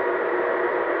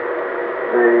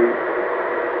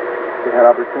 They had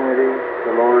opportunity.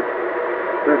 The Lord,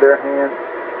 through their hands,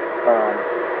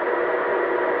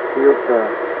 healed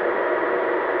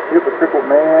the crippled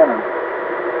man,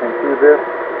 and through this,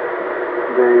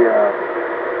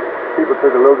 people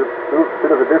took a little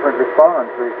bit of a different response.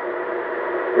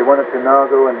 They wanted to now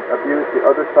go and abuse the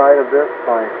other side of this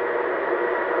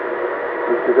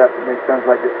does that make sense?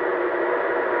 Like it,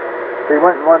 they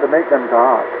wanted to make them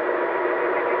God.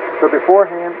 So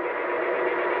beforehand,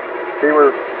 they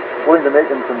were willing to make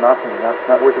them to nothing,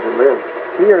 not worthy to live.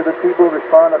 Here, the people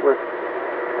responded with,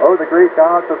 "Oh, the great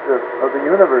gods of the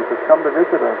universe have come to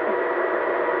visit us,"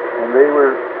 and they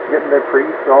were getting their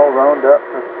priests all round up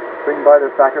to bring by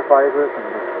their sacrifices and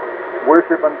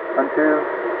worship unto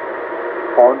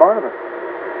Paul and Barnabas.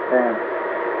 And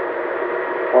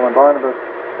Paul and Barnabas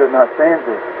could not stand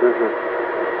this. This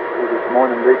was more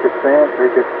than they could stand. They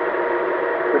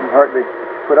couldn't hardly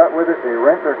put up with it. They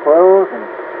rent their clothes and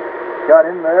got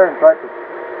in there and tried to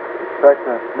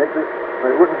make this,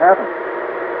 but it wouldn't happen.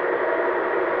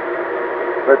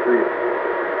 Let's read it.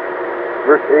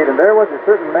 Verse 8, "And there was a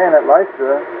certain man at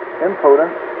Lystra,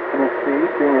 impotent in his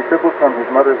feet, being a cripple from his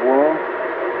mother's womb,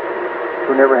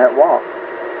 who never had walked.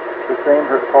 The same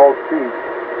heard Paul's speech,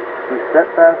 who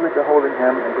steadfastly beholding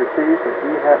him, and perceived that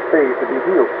he had faith to be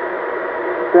healed,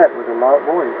 said with a loud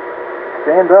voice,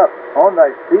 Stand up on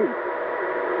thy feet.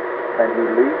 And he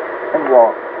leaped and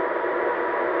walked."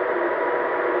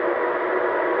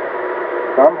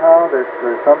 Somehow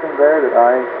there's something there that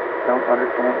I don't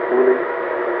understand fully.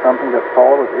 Something that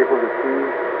Paul was able to see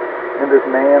in this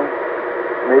man.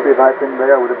 Maybe if I'd been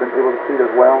there, I would have been able to see it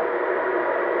as well.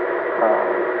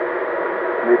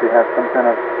 Maybe have some kind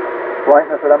of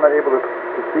blindness that I'm not able to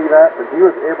see that, but he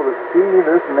was able to see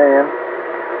this man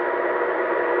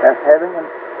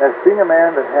as being a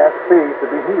man that has faith to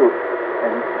be healed.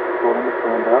 And he told him to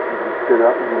stand up, and he stood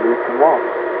up, and he leaped and walked.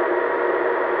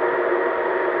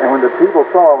 And when the people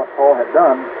saw what Paul had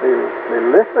done, they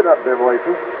lifted up their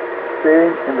voices,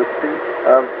 saying in the street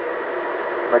of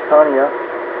Lycaonia,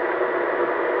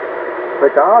 "The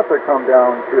gods are come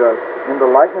down to us in the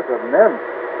likeness of men."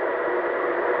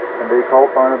 And they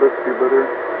called Barnabas Jupiter,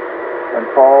 and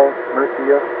Paul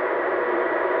Mercius.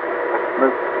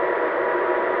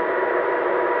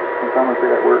 Can someone say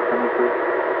that word for me, please?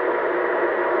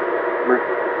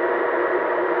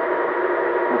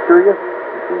 Mercurius?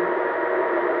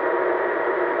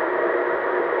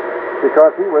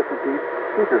 Because he was the chief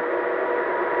speaker.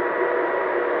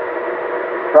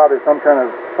 Probably some kind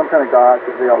of god,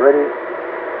 because they already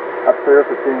up there,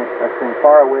 as being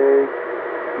far away.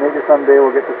 Maybe someday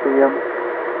we'll get to see him.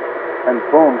 And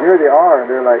boom, here they are, and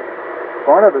they're like,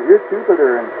 "Barnabas, you're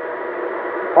Jupiter, and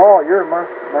Paul, you're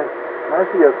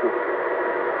Marcius."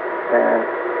 And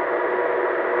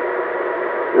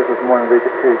this was more than they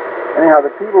could take. Anyhow, the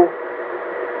people,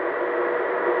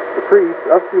 the priests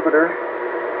of Jupiter,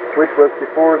 which was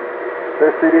before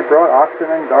their city, brought oxen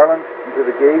and garlands into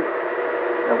the gate,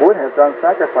 and would have done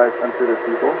sacrifice unto the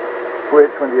people,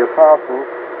 which when the apostles,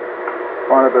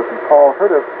 Barnabas and Paul,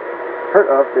 heard of,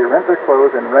 they rent their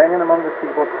clothes and ran in among the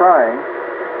people, crying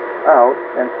out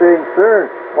and saying, "Sirs,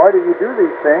 why do you do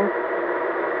these things?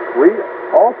 We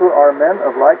also are men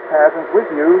of like passions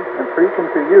with you, and preach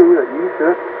unto you that ye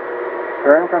should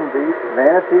turn from these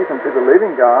vanities unto the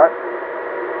living God,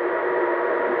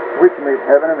 which made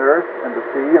heaven and earth, and the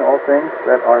sea, and all things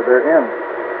that are therein.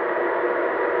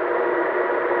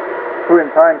 Who in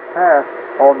times past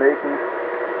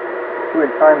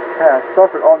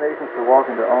suffered all nations to walk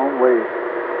in their own ways.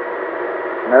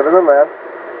 Nevertheless,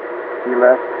 he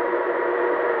left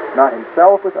not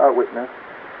himself without witness,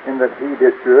 in that he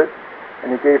did good,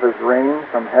 and he gave us rain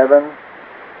from heaven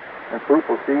and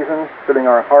fruitful seasons, filling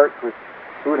our hearts with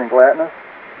food and gladness.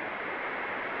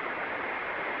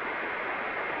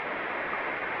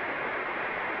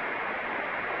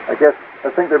 I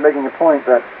think they're making a point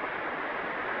that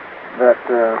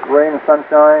rain and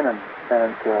sunshine and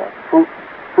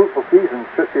fruitful seasons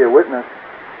should be a witness,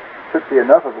 should be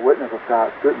enough of a witness of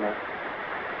God's goodness.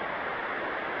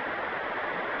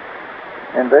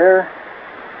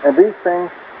 And these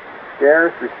things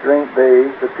scarce restrained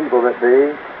the people, that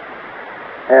they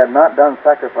had not done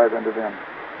sacrifice unto them.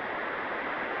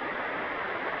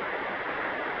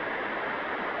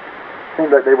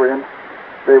 Seemed like they were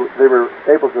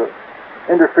able to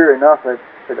interfere enough that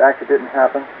it actually didn't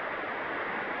happen.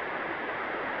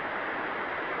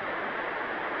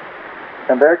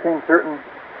 And there came certain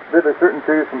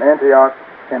Jews from Antioch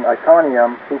and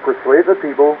Iconium, who persuaded the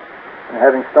people, and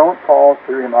having stoned Paul,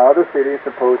 threw him out of the city,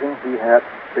 supposing he had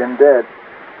been dead.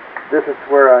 This is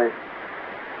where I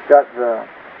got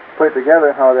put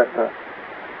together how that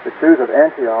the Jews of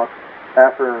Antioch,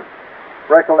 after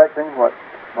recollecting what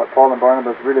Paul and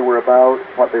Barnabas really were about,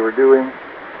 what they were doing,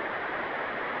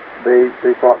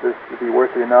 they thought this would be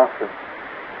worth it enough to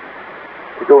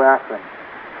go after him.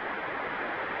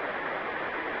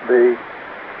 They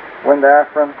went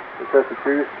after him. It says the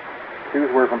Jews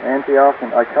were from Antioch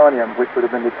and Iconium, which would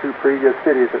have been the two previous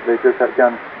cities that they just got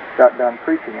done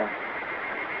preaching in.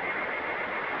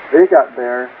 They got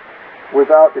there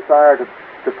without desire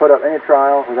to put up any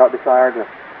trial, without desire to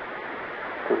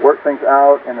work things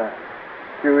out in a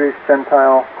Jewish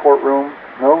Gentile courtroom.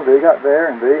 No, they got there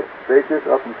and they just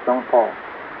up and stoned Paul.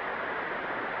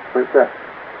 What it says.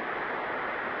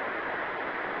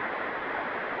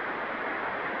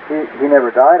 He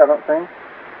never died, I don't think.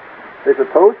 They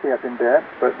supposed he had been dead,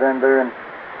 but then there in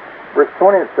verse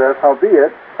 20 it says,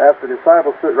 howbeit, after the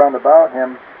disciples stood round about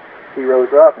him, he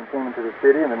rose up and came into the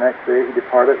city, and the next day he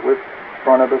departed with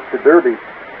Barnabas to Derbe.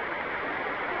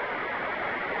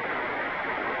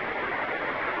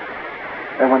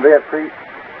 And when they had preached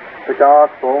the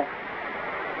gospel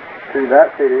to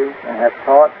that city and had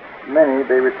taught many,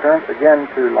 they returned again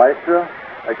to Lystra,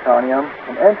 Iconium,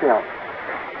 and Antioch.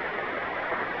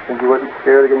 Think he wasn't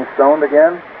scared of getting stoned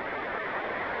again?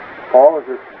 Paul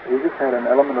he just had an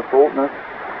element of boldness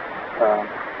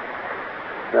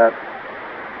that's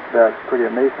pretty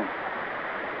amazing.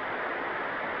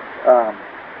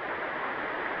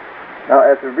 Now,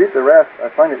 as we read the rest, I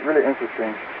find it really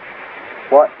interesting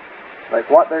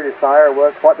what their desire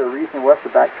was, what their reason was to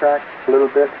backtrack a little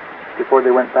bit before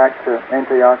they went back to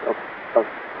Antioch of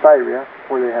Syria,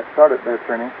 where they had started their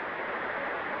journey.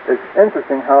 It's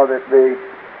interesting how that they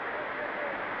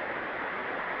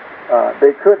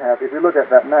could have, if you look at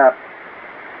that map,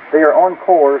 they are on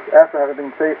course after having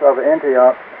been chased out of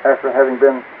Antioch, after having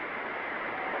been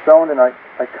stoned in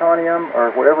Iconium or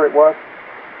wherever it was,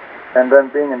 and then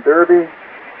being in Derbe.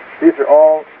 These are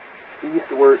all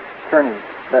eastward journeys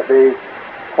that they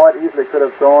quite easily could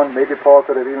have gone. Maybe Paul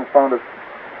could have even found a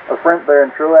friend there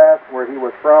in Troas, where he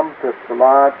was from, to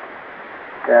lodge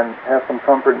and have some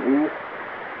comfort and ease,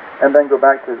 and then go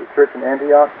back to the church in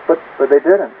Antioch. But they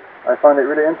didn't. I find it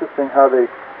really interesting how they,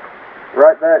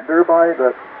 right there at Derbe,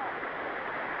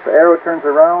 the arrow turns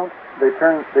around. They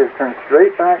turn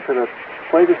straight back to the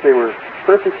places they were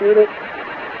persecuted,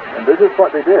 and this is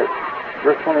what they did.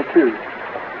 Verse 22.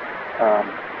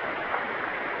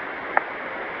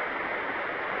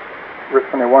 Verse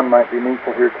 21 might be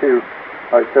needful here too.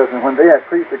 It says, and when they had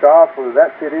preached the gospel to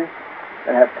that city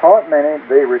and had taught many,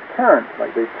 they returned,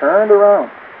 like they turned around,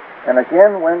 and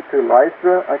again went to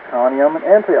Lystra, Iconium, and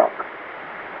Antioch,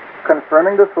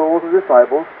 confirming the souls of the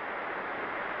disciples,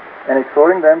 and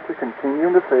exhorting them to continue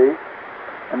in the faith,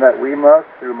 and that we must,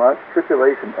 through much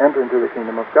tribulation, enter into the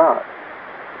kingdom of God.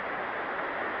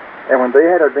 And when they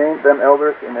had ordained them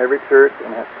elders in every church,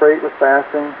 and had prayed with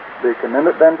fasting, they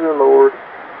commended them to the Lord,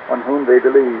 on whom they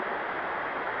believed.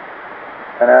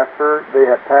 And after they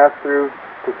had passed through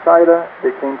Pisidia,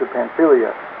 they came to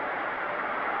Pamphylia.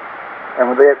 And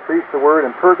when they had preached the word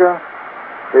in Perga,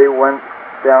 they went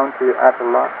down to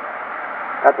Atlee,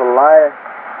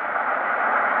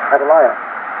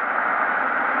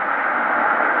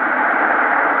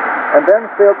 and then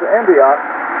sailed to Antioch.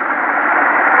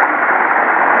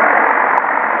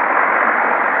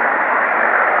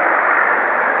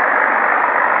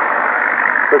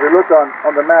 So if you look on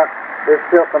the map, they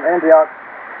sailed from Antioch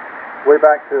way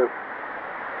back to,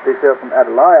 they sailed from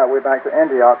Atlee way back to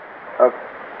Antioch of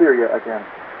Syria again.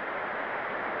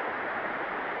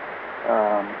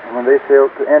 And when they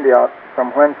sailed to Antioch,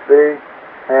 from whence they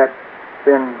had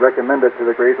been recommended to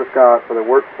the grace of God for the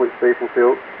work which they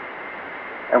fulfilled.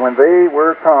 And when they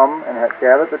were come and had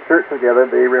gathered the church together,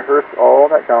 they rehearsed all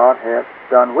that God had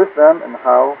done with them, and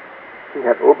how he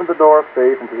had opened the door of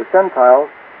faith unto the Gentiles,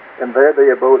 and there they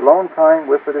abode long time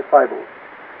with the disciples.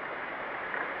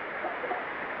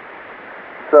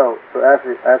 So as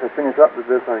I finish up with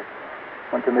this, I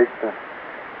want to make the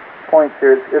points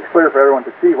here. It's clear for everyone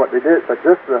to see what they did, but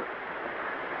just the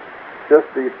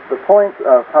points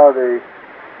of how they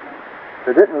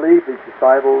didn't leave these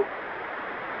disciples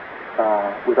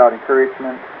without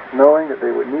encouragement, knowing that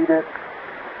they would need it.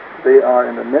 They are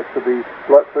in the midst of these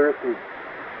bloodthirsty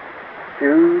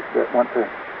Jews that want to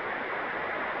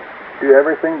do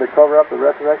everything to cover up the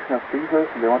resurrection of Jesus,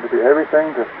 and they want to do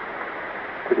everything to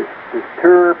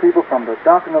deter people from the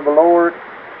doctrine of the Lord.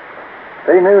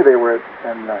 They knew they were in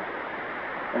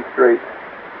straits,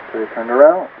 so they turned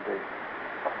around. They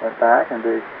went back and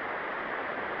they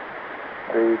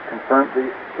confirmed the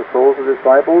souls of the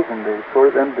disciples, and they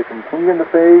exhorted them to continue in the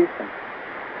faith, and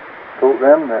told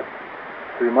them that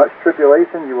through much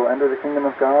tribulation you will enter the kingdom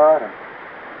of God. And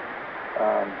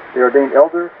they ordained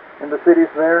elders in the cities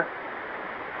there.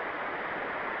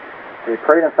 They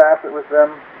prayed and fasted with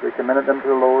them. They commended them to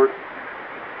the Lord,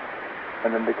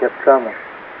 and then they kept traveling.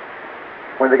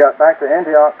 When they got back to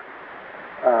Antioch,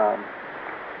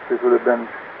 this would have been,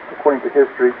 according to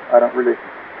history, I don't really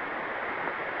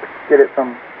get it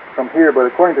from here, but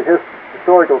according to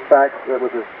historical facts, that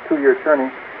was a 2-year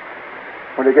journey.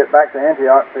 When they get back to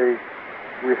Antioch, they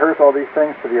rehearse all these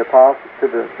things to the apostles, to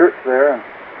the church there, and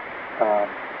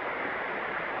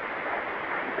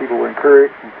people were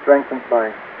encouraged and strengthened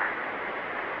by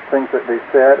things that they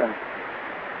said, and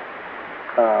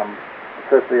it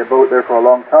says they abode there for a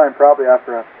long time. Probably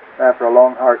after a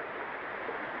long, hard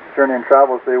journey and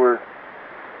travels, they were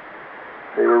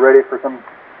ready for some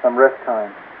rest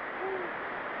time.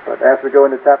 But as we go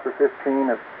into chapter 15,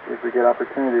 if we get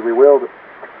opportunity, we will. But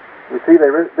we see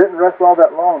they didn't rest all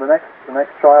that long. The next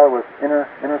trial was inner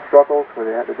struggles, where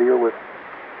they had to deal with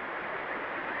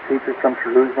teachers from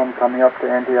Jerusalem coming up to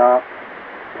Antioch,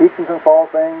 teaching some false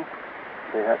things.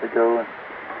 They had to go and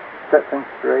set things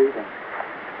straight. And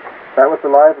that was the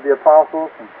lives of the apostles.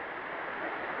 And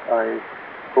I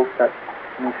hope that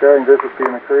me sharing this would be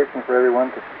an encouragement for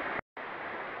everyone to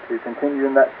continue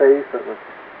in that faith that was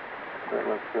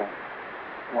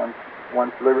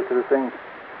once delivered to the saints.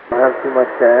 I don't have too much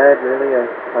to add, really. I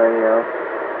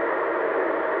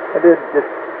did just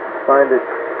find it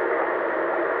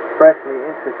especially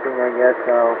interesting, I guess,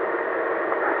 how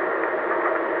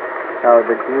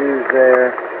the Jews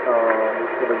there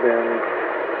should have been.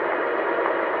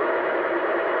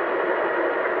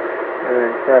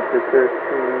 In chapter 13,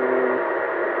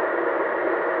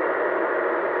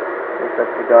 I guess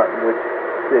I've forgotten which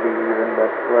city even,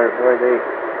 but where they,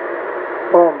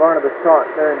 Paul and Barnabas taught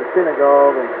there in the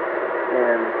synagogue,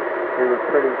 and they were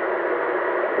pretty,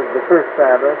 it was the first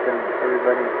Sabbath, and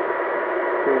everybody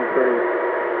seemed pretty,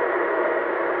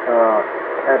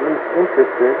 at least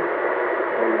interested,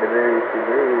 maybe to various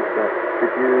degrees, but the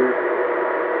Jews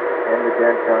and the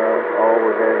Gentiles all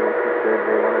were very interested.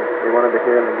 They wanted to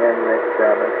hear him again next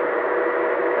Sabbath.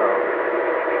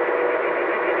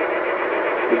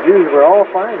 The Jews were all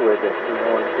fine with it,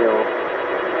 until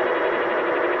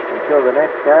the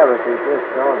next Sabbath. They just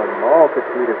saw the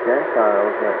multitude of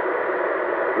Gentiles that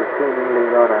were seemingly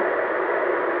gonna,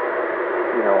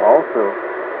 also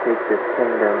take this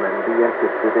kingdom and be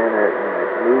interested in it, and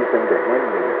it moved them to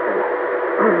envy.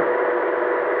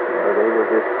 They were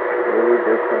just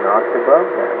a notch above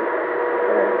them,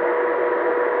 and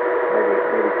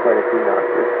maybe quite a few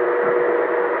notches.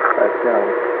 But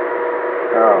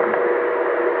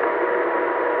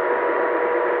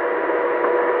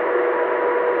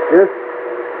there's just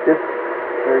this,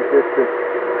 there's a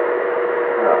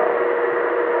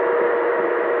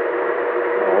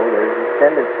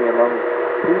tendency among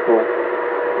people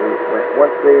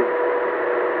once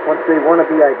they want to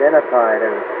be identified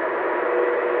as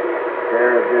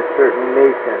they're of this certain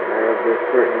nation, they're of this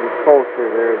certain culture,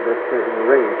 they're of this certain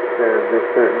race, they're of this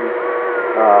certain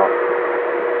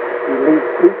elite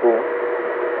people.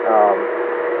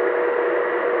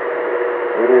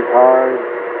 It is hard,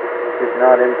 if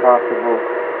not impossible,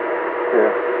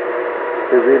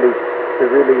 to really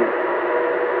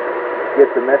get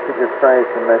the message of Christ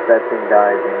unless that thing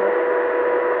dies in us.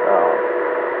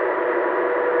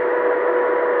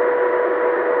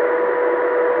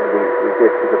 get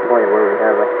to the point where we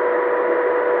have a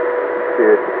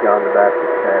spirit that John the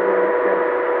Baptist had when he said,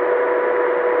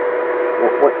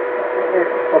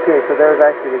 okay, so there's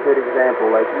actually a good example.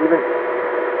 Like even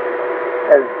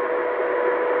as,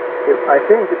 I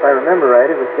think if I remember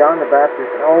right, it was John the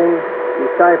Baptist's own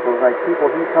disciples, like people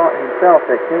he taught himself,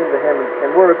 that came to him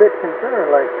and were a bit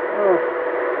concerned, like, oh,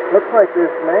 looks like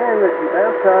this man that you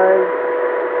baptized,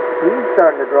 he's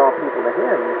starting to draw people to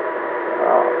him.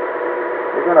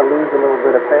 We're going to lose a little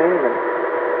bit of fame and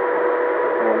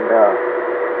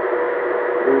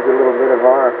lose a little bit of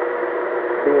our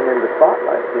being in the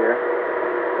spotlight here.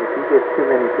 If he gets too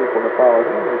many people to follow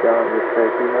him, and John would say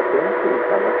too much increase,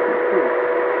 I must be free.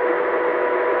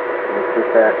 And it's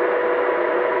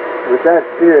with that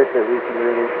spirit that we can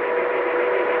really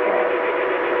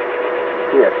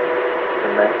get the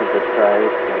message of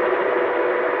Christ. And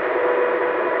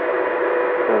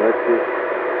so let's just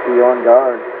be on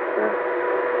guard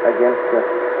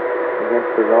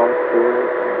against the wrong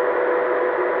spirit.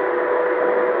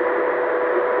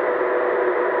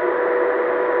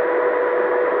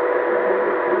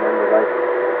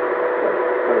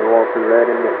 Walter read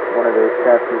in one of those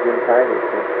chapters in Titus.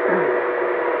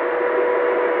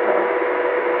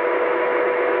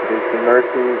 There's the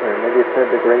mercies, or maybe it said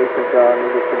the grace of God,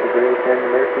 maybe it said the grace and the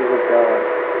mercies of God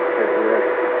that we are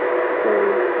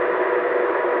saved.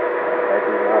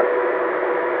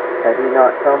 Had he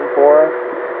not come for us,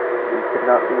 we could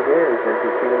not be his, and he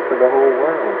came for the whole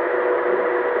world. And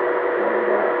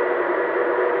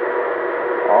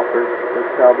offered this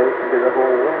salvation to the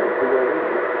whole world. Who are we?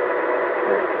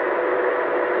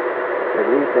 That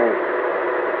we think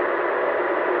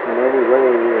in any way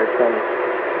we are some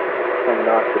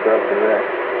notch above the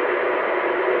rest.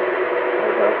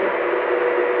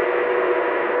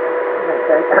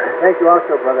 Thank you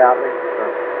also, Brother Atlee, for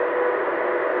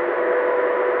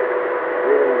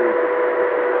reading the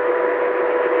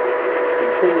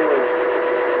continuing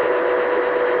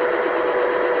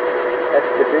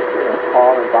expedition of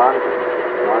Paul and Barnabas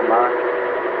on Mark.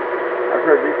 I've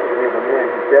heard recently of a man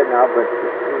who's dead now, but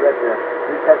he read the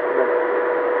New Testament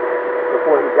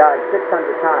before he died 600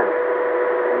 times,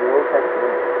 and the Old Testament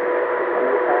how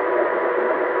many times?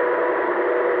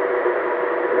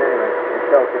 But anyway, and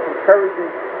so it's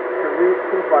encouraging to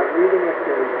keep on reading it,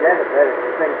 to get it, let it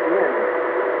sink in.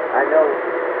 I know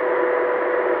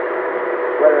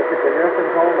whether it's at the nursing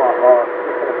home or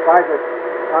just in a private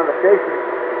conversation,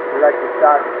 we like to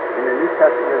start in the New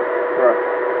Testament for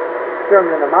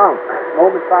Sermon on the Mount.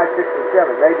 Romans 5, 6, and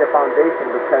 7 laid the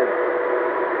foundation, because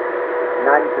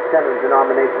 90% of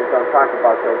denominations don't talk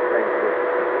about those things,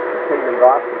 the kingdom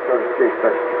gospel, so to speak.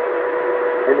 But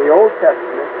in the Old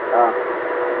Testament,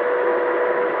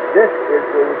 this is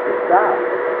where we should start.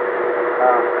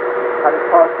 How does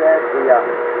Paul say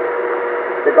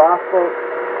the gospel,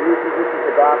 Jesus, this is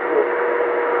the gospel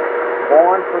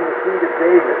born from the seed of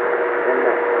David. And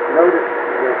notice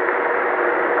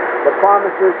the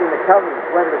promises and the covenants,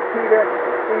 whether it's Peter,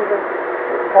 or Stephen,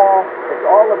 or Paul, it's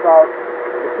all about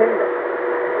the kingdom.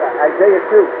 Isaiah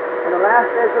 2. In the last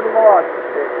days of the Lord,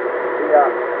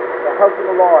 the house of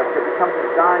the Lord shall become to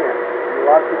Zion. And a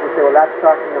lot of people say, well, that's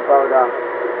talking about the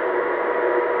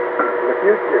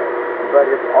future. But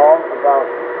it's all about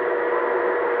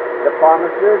the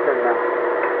promises and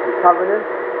the covenants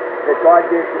that God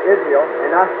gave to Israel.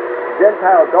 And us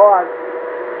Gentile gods,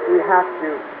 we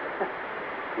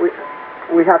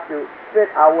have to fit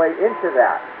our way into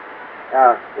that.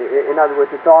 In other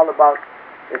words, it's all about,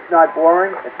 it's not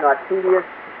boring, it's not tedious,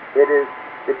 it is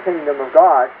the kingdom of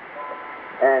God.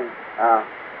 And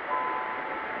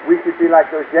we should be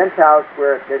like those Gentiles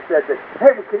where they said that,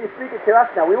 hey, can you speak it to us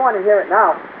now? We want to hear it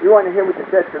now. We want to hear what you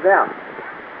said to them.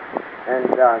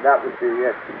 And that would be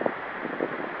it.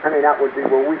 I mean, that would be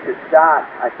where we should start.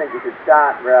 I think we should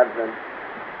start rather than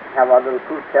have our little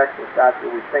proof text and start where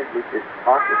we think we should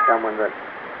talk to someone. But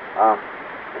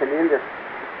Cornelius,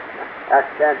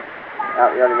 Acts 10,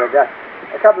 you already read that.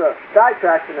 A couple of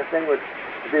sidetracks in the thing would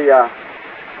be,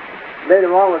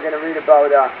 later on we're going to read about,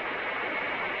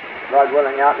 God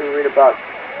willing, we read about,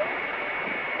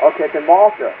 okay, it's in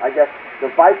Malta, I guess the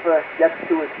viper gets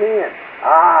to his hand.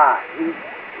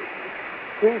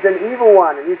 He's an evil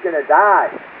one and he's going to die.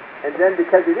 And then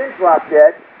because he didn't drop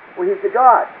dead, well, he's the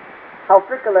God. How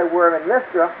fickle they were in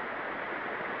Lystra.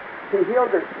 He healed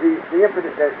the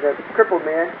crippled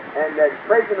man and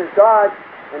praised him as God,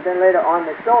 and then later on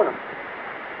they stoned him.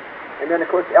 And then, of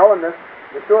course, Elymas,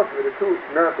 the sorcerer, the two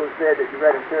miracles there that you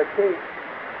read in 13.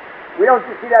 We don't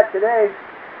see that today.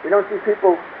 We don't see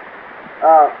people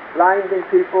blinding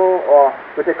people or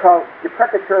what they call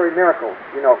deprecatory miracles,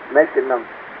 making them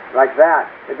like that.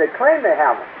 If they claim they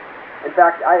have them. In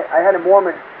fact, I had a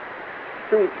Mormon,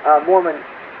 two Mormon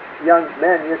young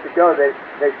men years ago. They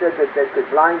said that they could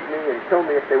blind me and kill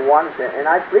me if they wanted to, and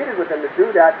I pleaded with them to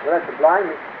do that, well, that's to blind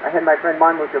me. I had my friend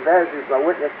Manuel Chavez, who's my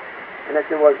witness, and I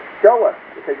said, well, show us,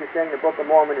 because you're saying the Book of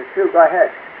Mormon is true. Go ahead.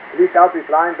 At least I'll be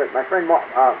blind, but my friend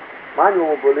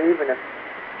Manuel will believe, and if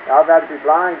I'd rather be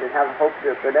blind and have hope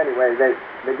to. But anyway, they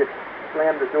just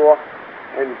slammed the door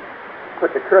and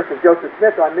put the curse of Joseph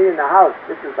Smith on me in the house.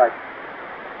 This was like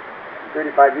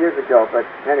 35 years ago, but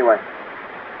anyway.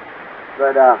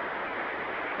 But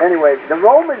anyway, the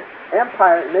Roman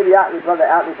Empire, maybe Brother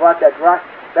Atlee brought that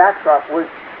backdrop, was,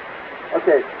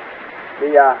 okay,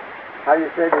 the, how do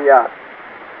you say,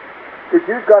 the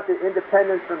Jews got the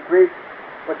independence from Greece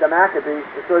with the Maccabees,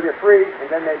 and so they're free, and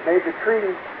then they made the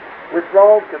treaty with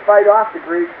Rome to fight off the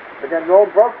Greeks, but then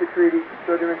Rome broke the treaty,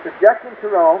 so they're in subjection to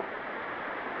Rome.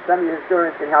 Some of you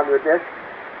historians can help me with this.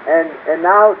 And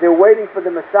now they're waiting for the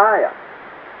Messiah.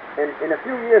 And in a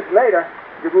few years later,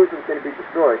 Jerusalem's going to be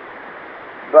destroyed.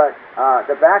 But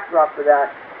the backdrop for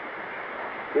that,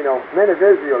 you know, men of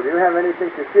Israel, do you have anything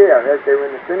to share? As they were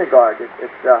in the synagogue, it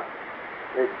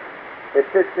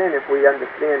fits in if we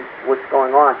understand what's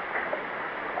going on.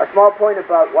 A small point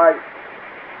about why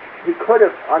he could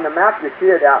have, on the map you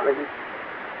shared, Atlee,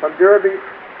 from Derby,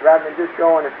 rather than just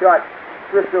going a short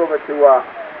twist over to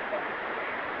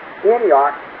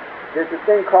Antioch, there's a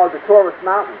thing called the Taurus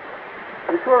Mountains.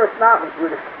 The Taurus Mountains would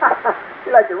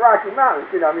be like the Rocky Mountains,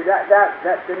 you know. I mean,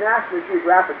 that's the National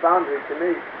Geographic boundary to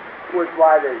me was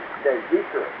why they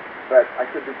detour. But I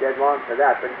could be dead wrong for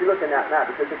that. But if you look at that map,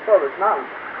 because the Taurus Mountains,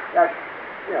 that's,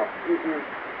 you know,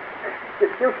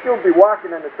 you'll still be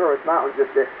walking on the Taurus Mountains if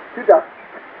they're 2,000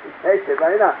 acres.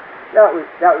 I mean, that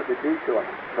was a detour.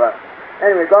 But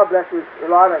anyway, God bless you. A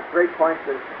lot of great points,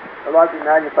 and a lot to be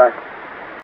magnified.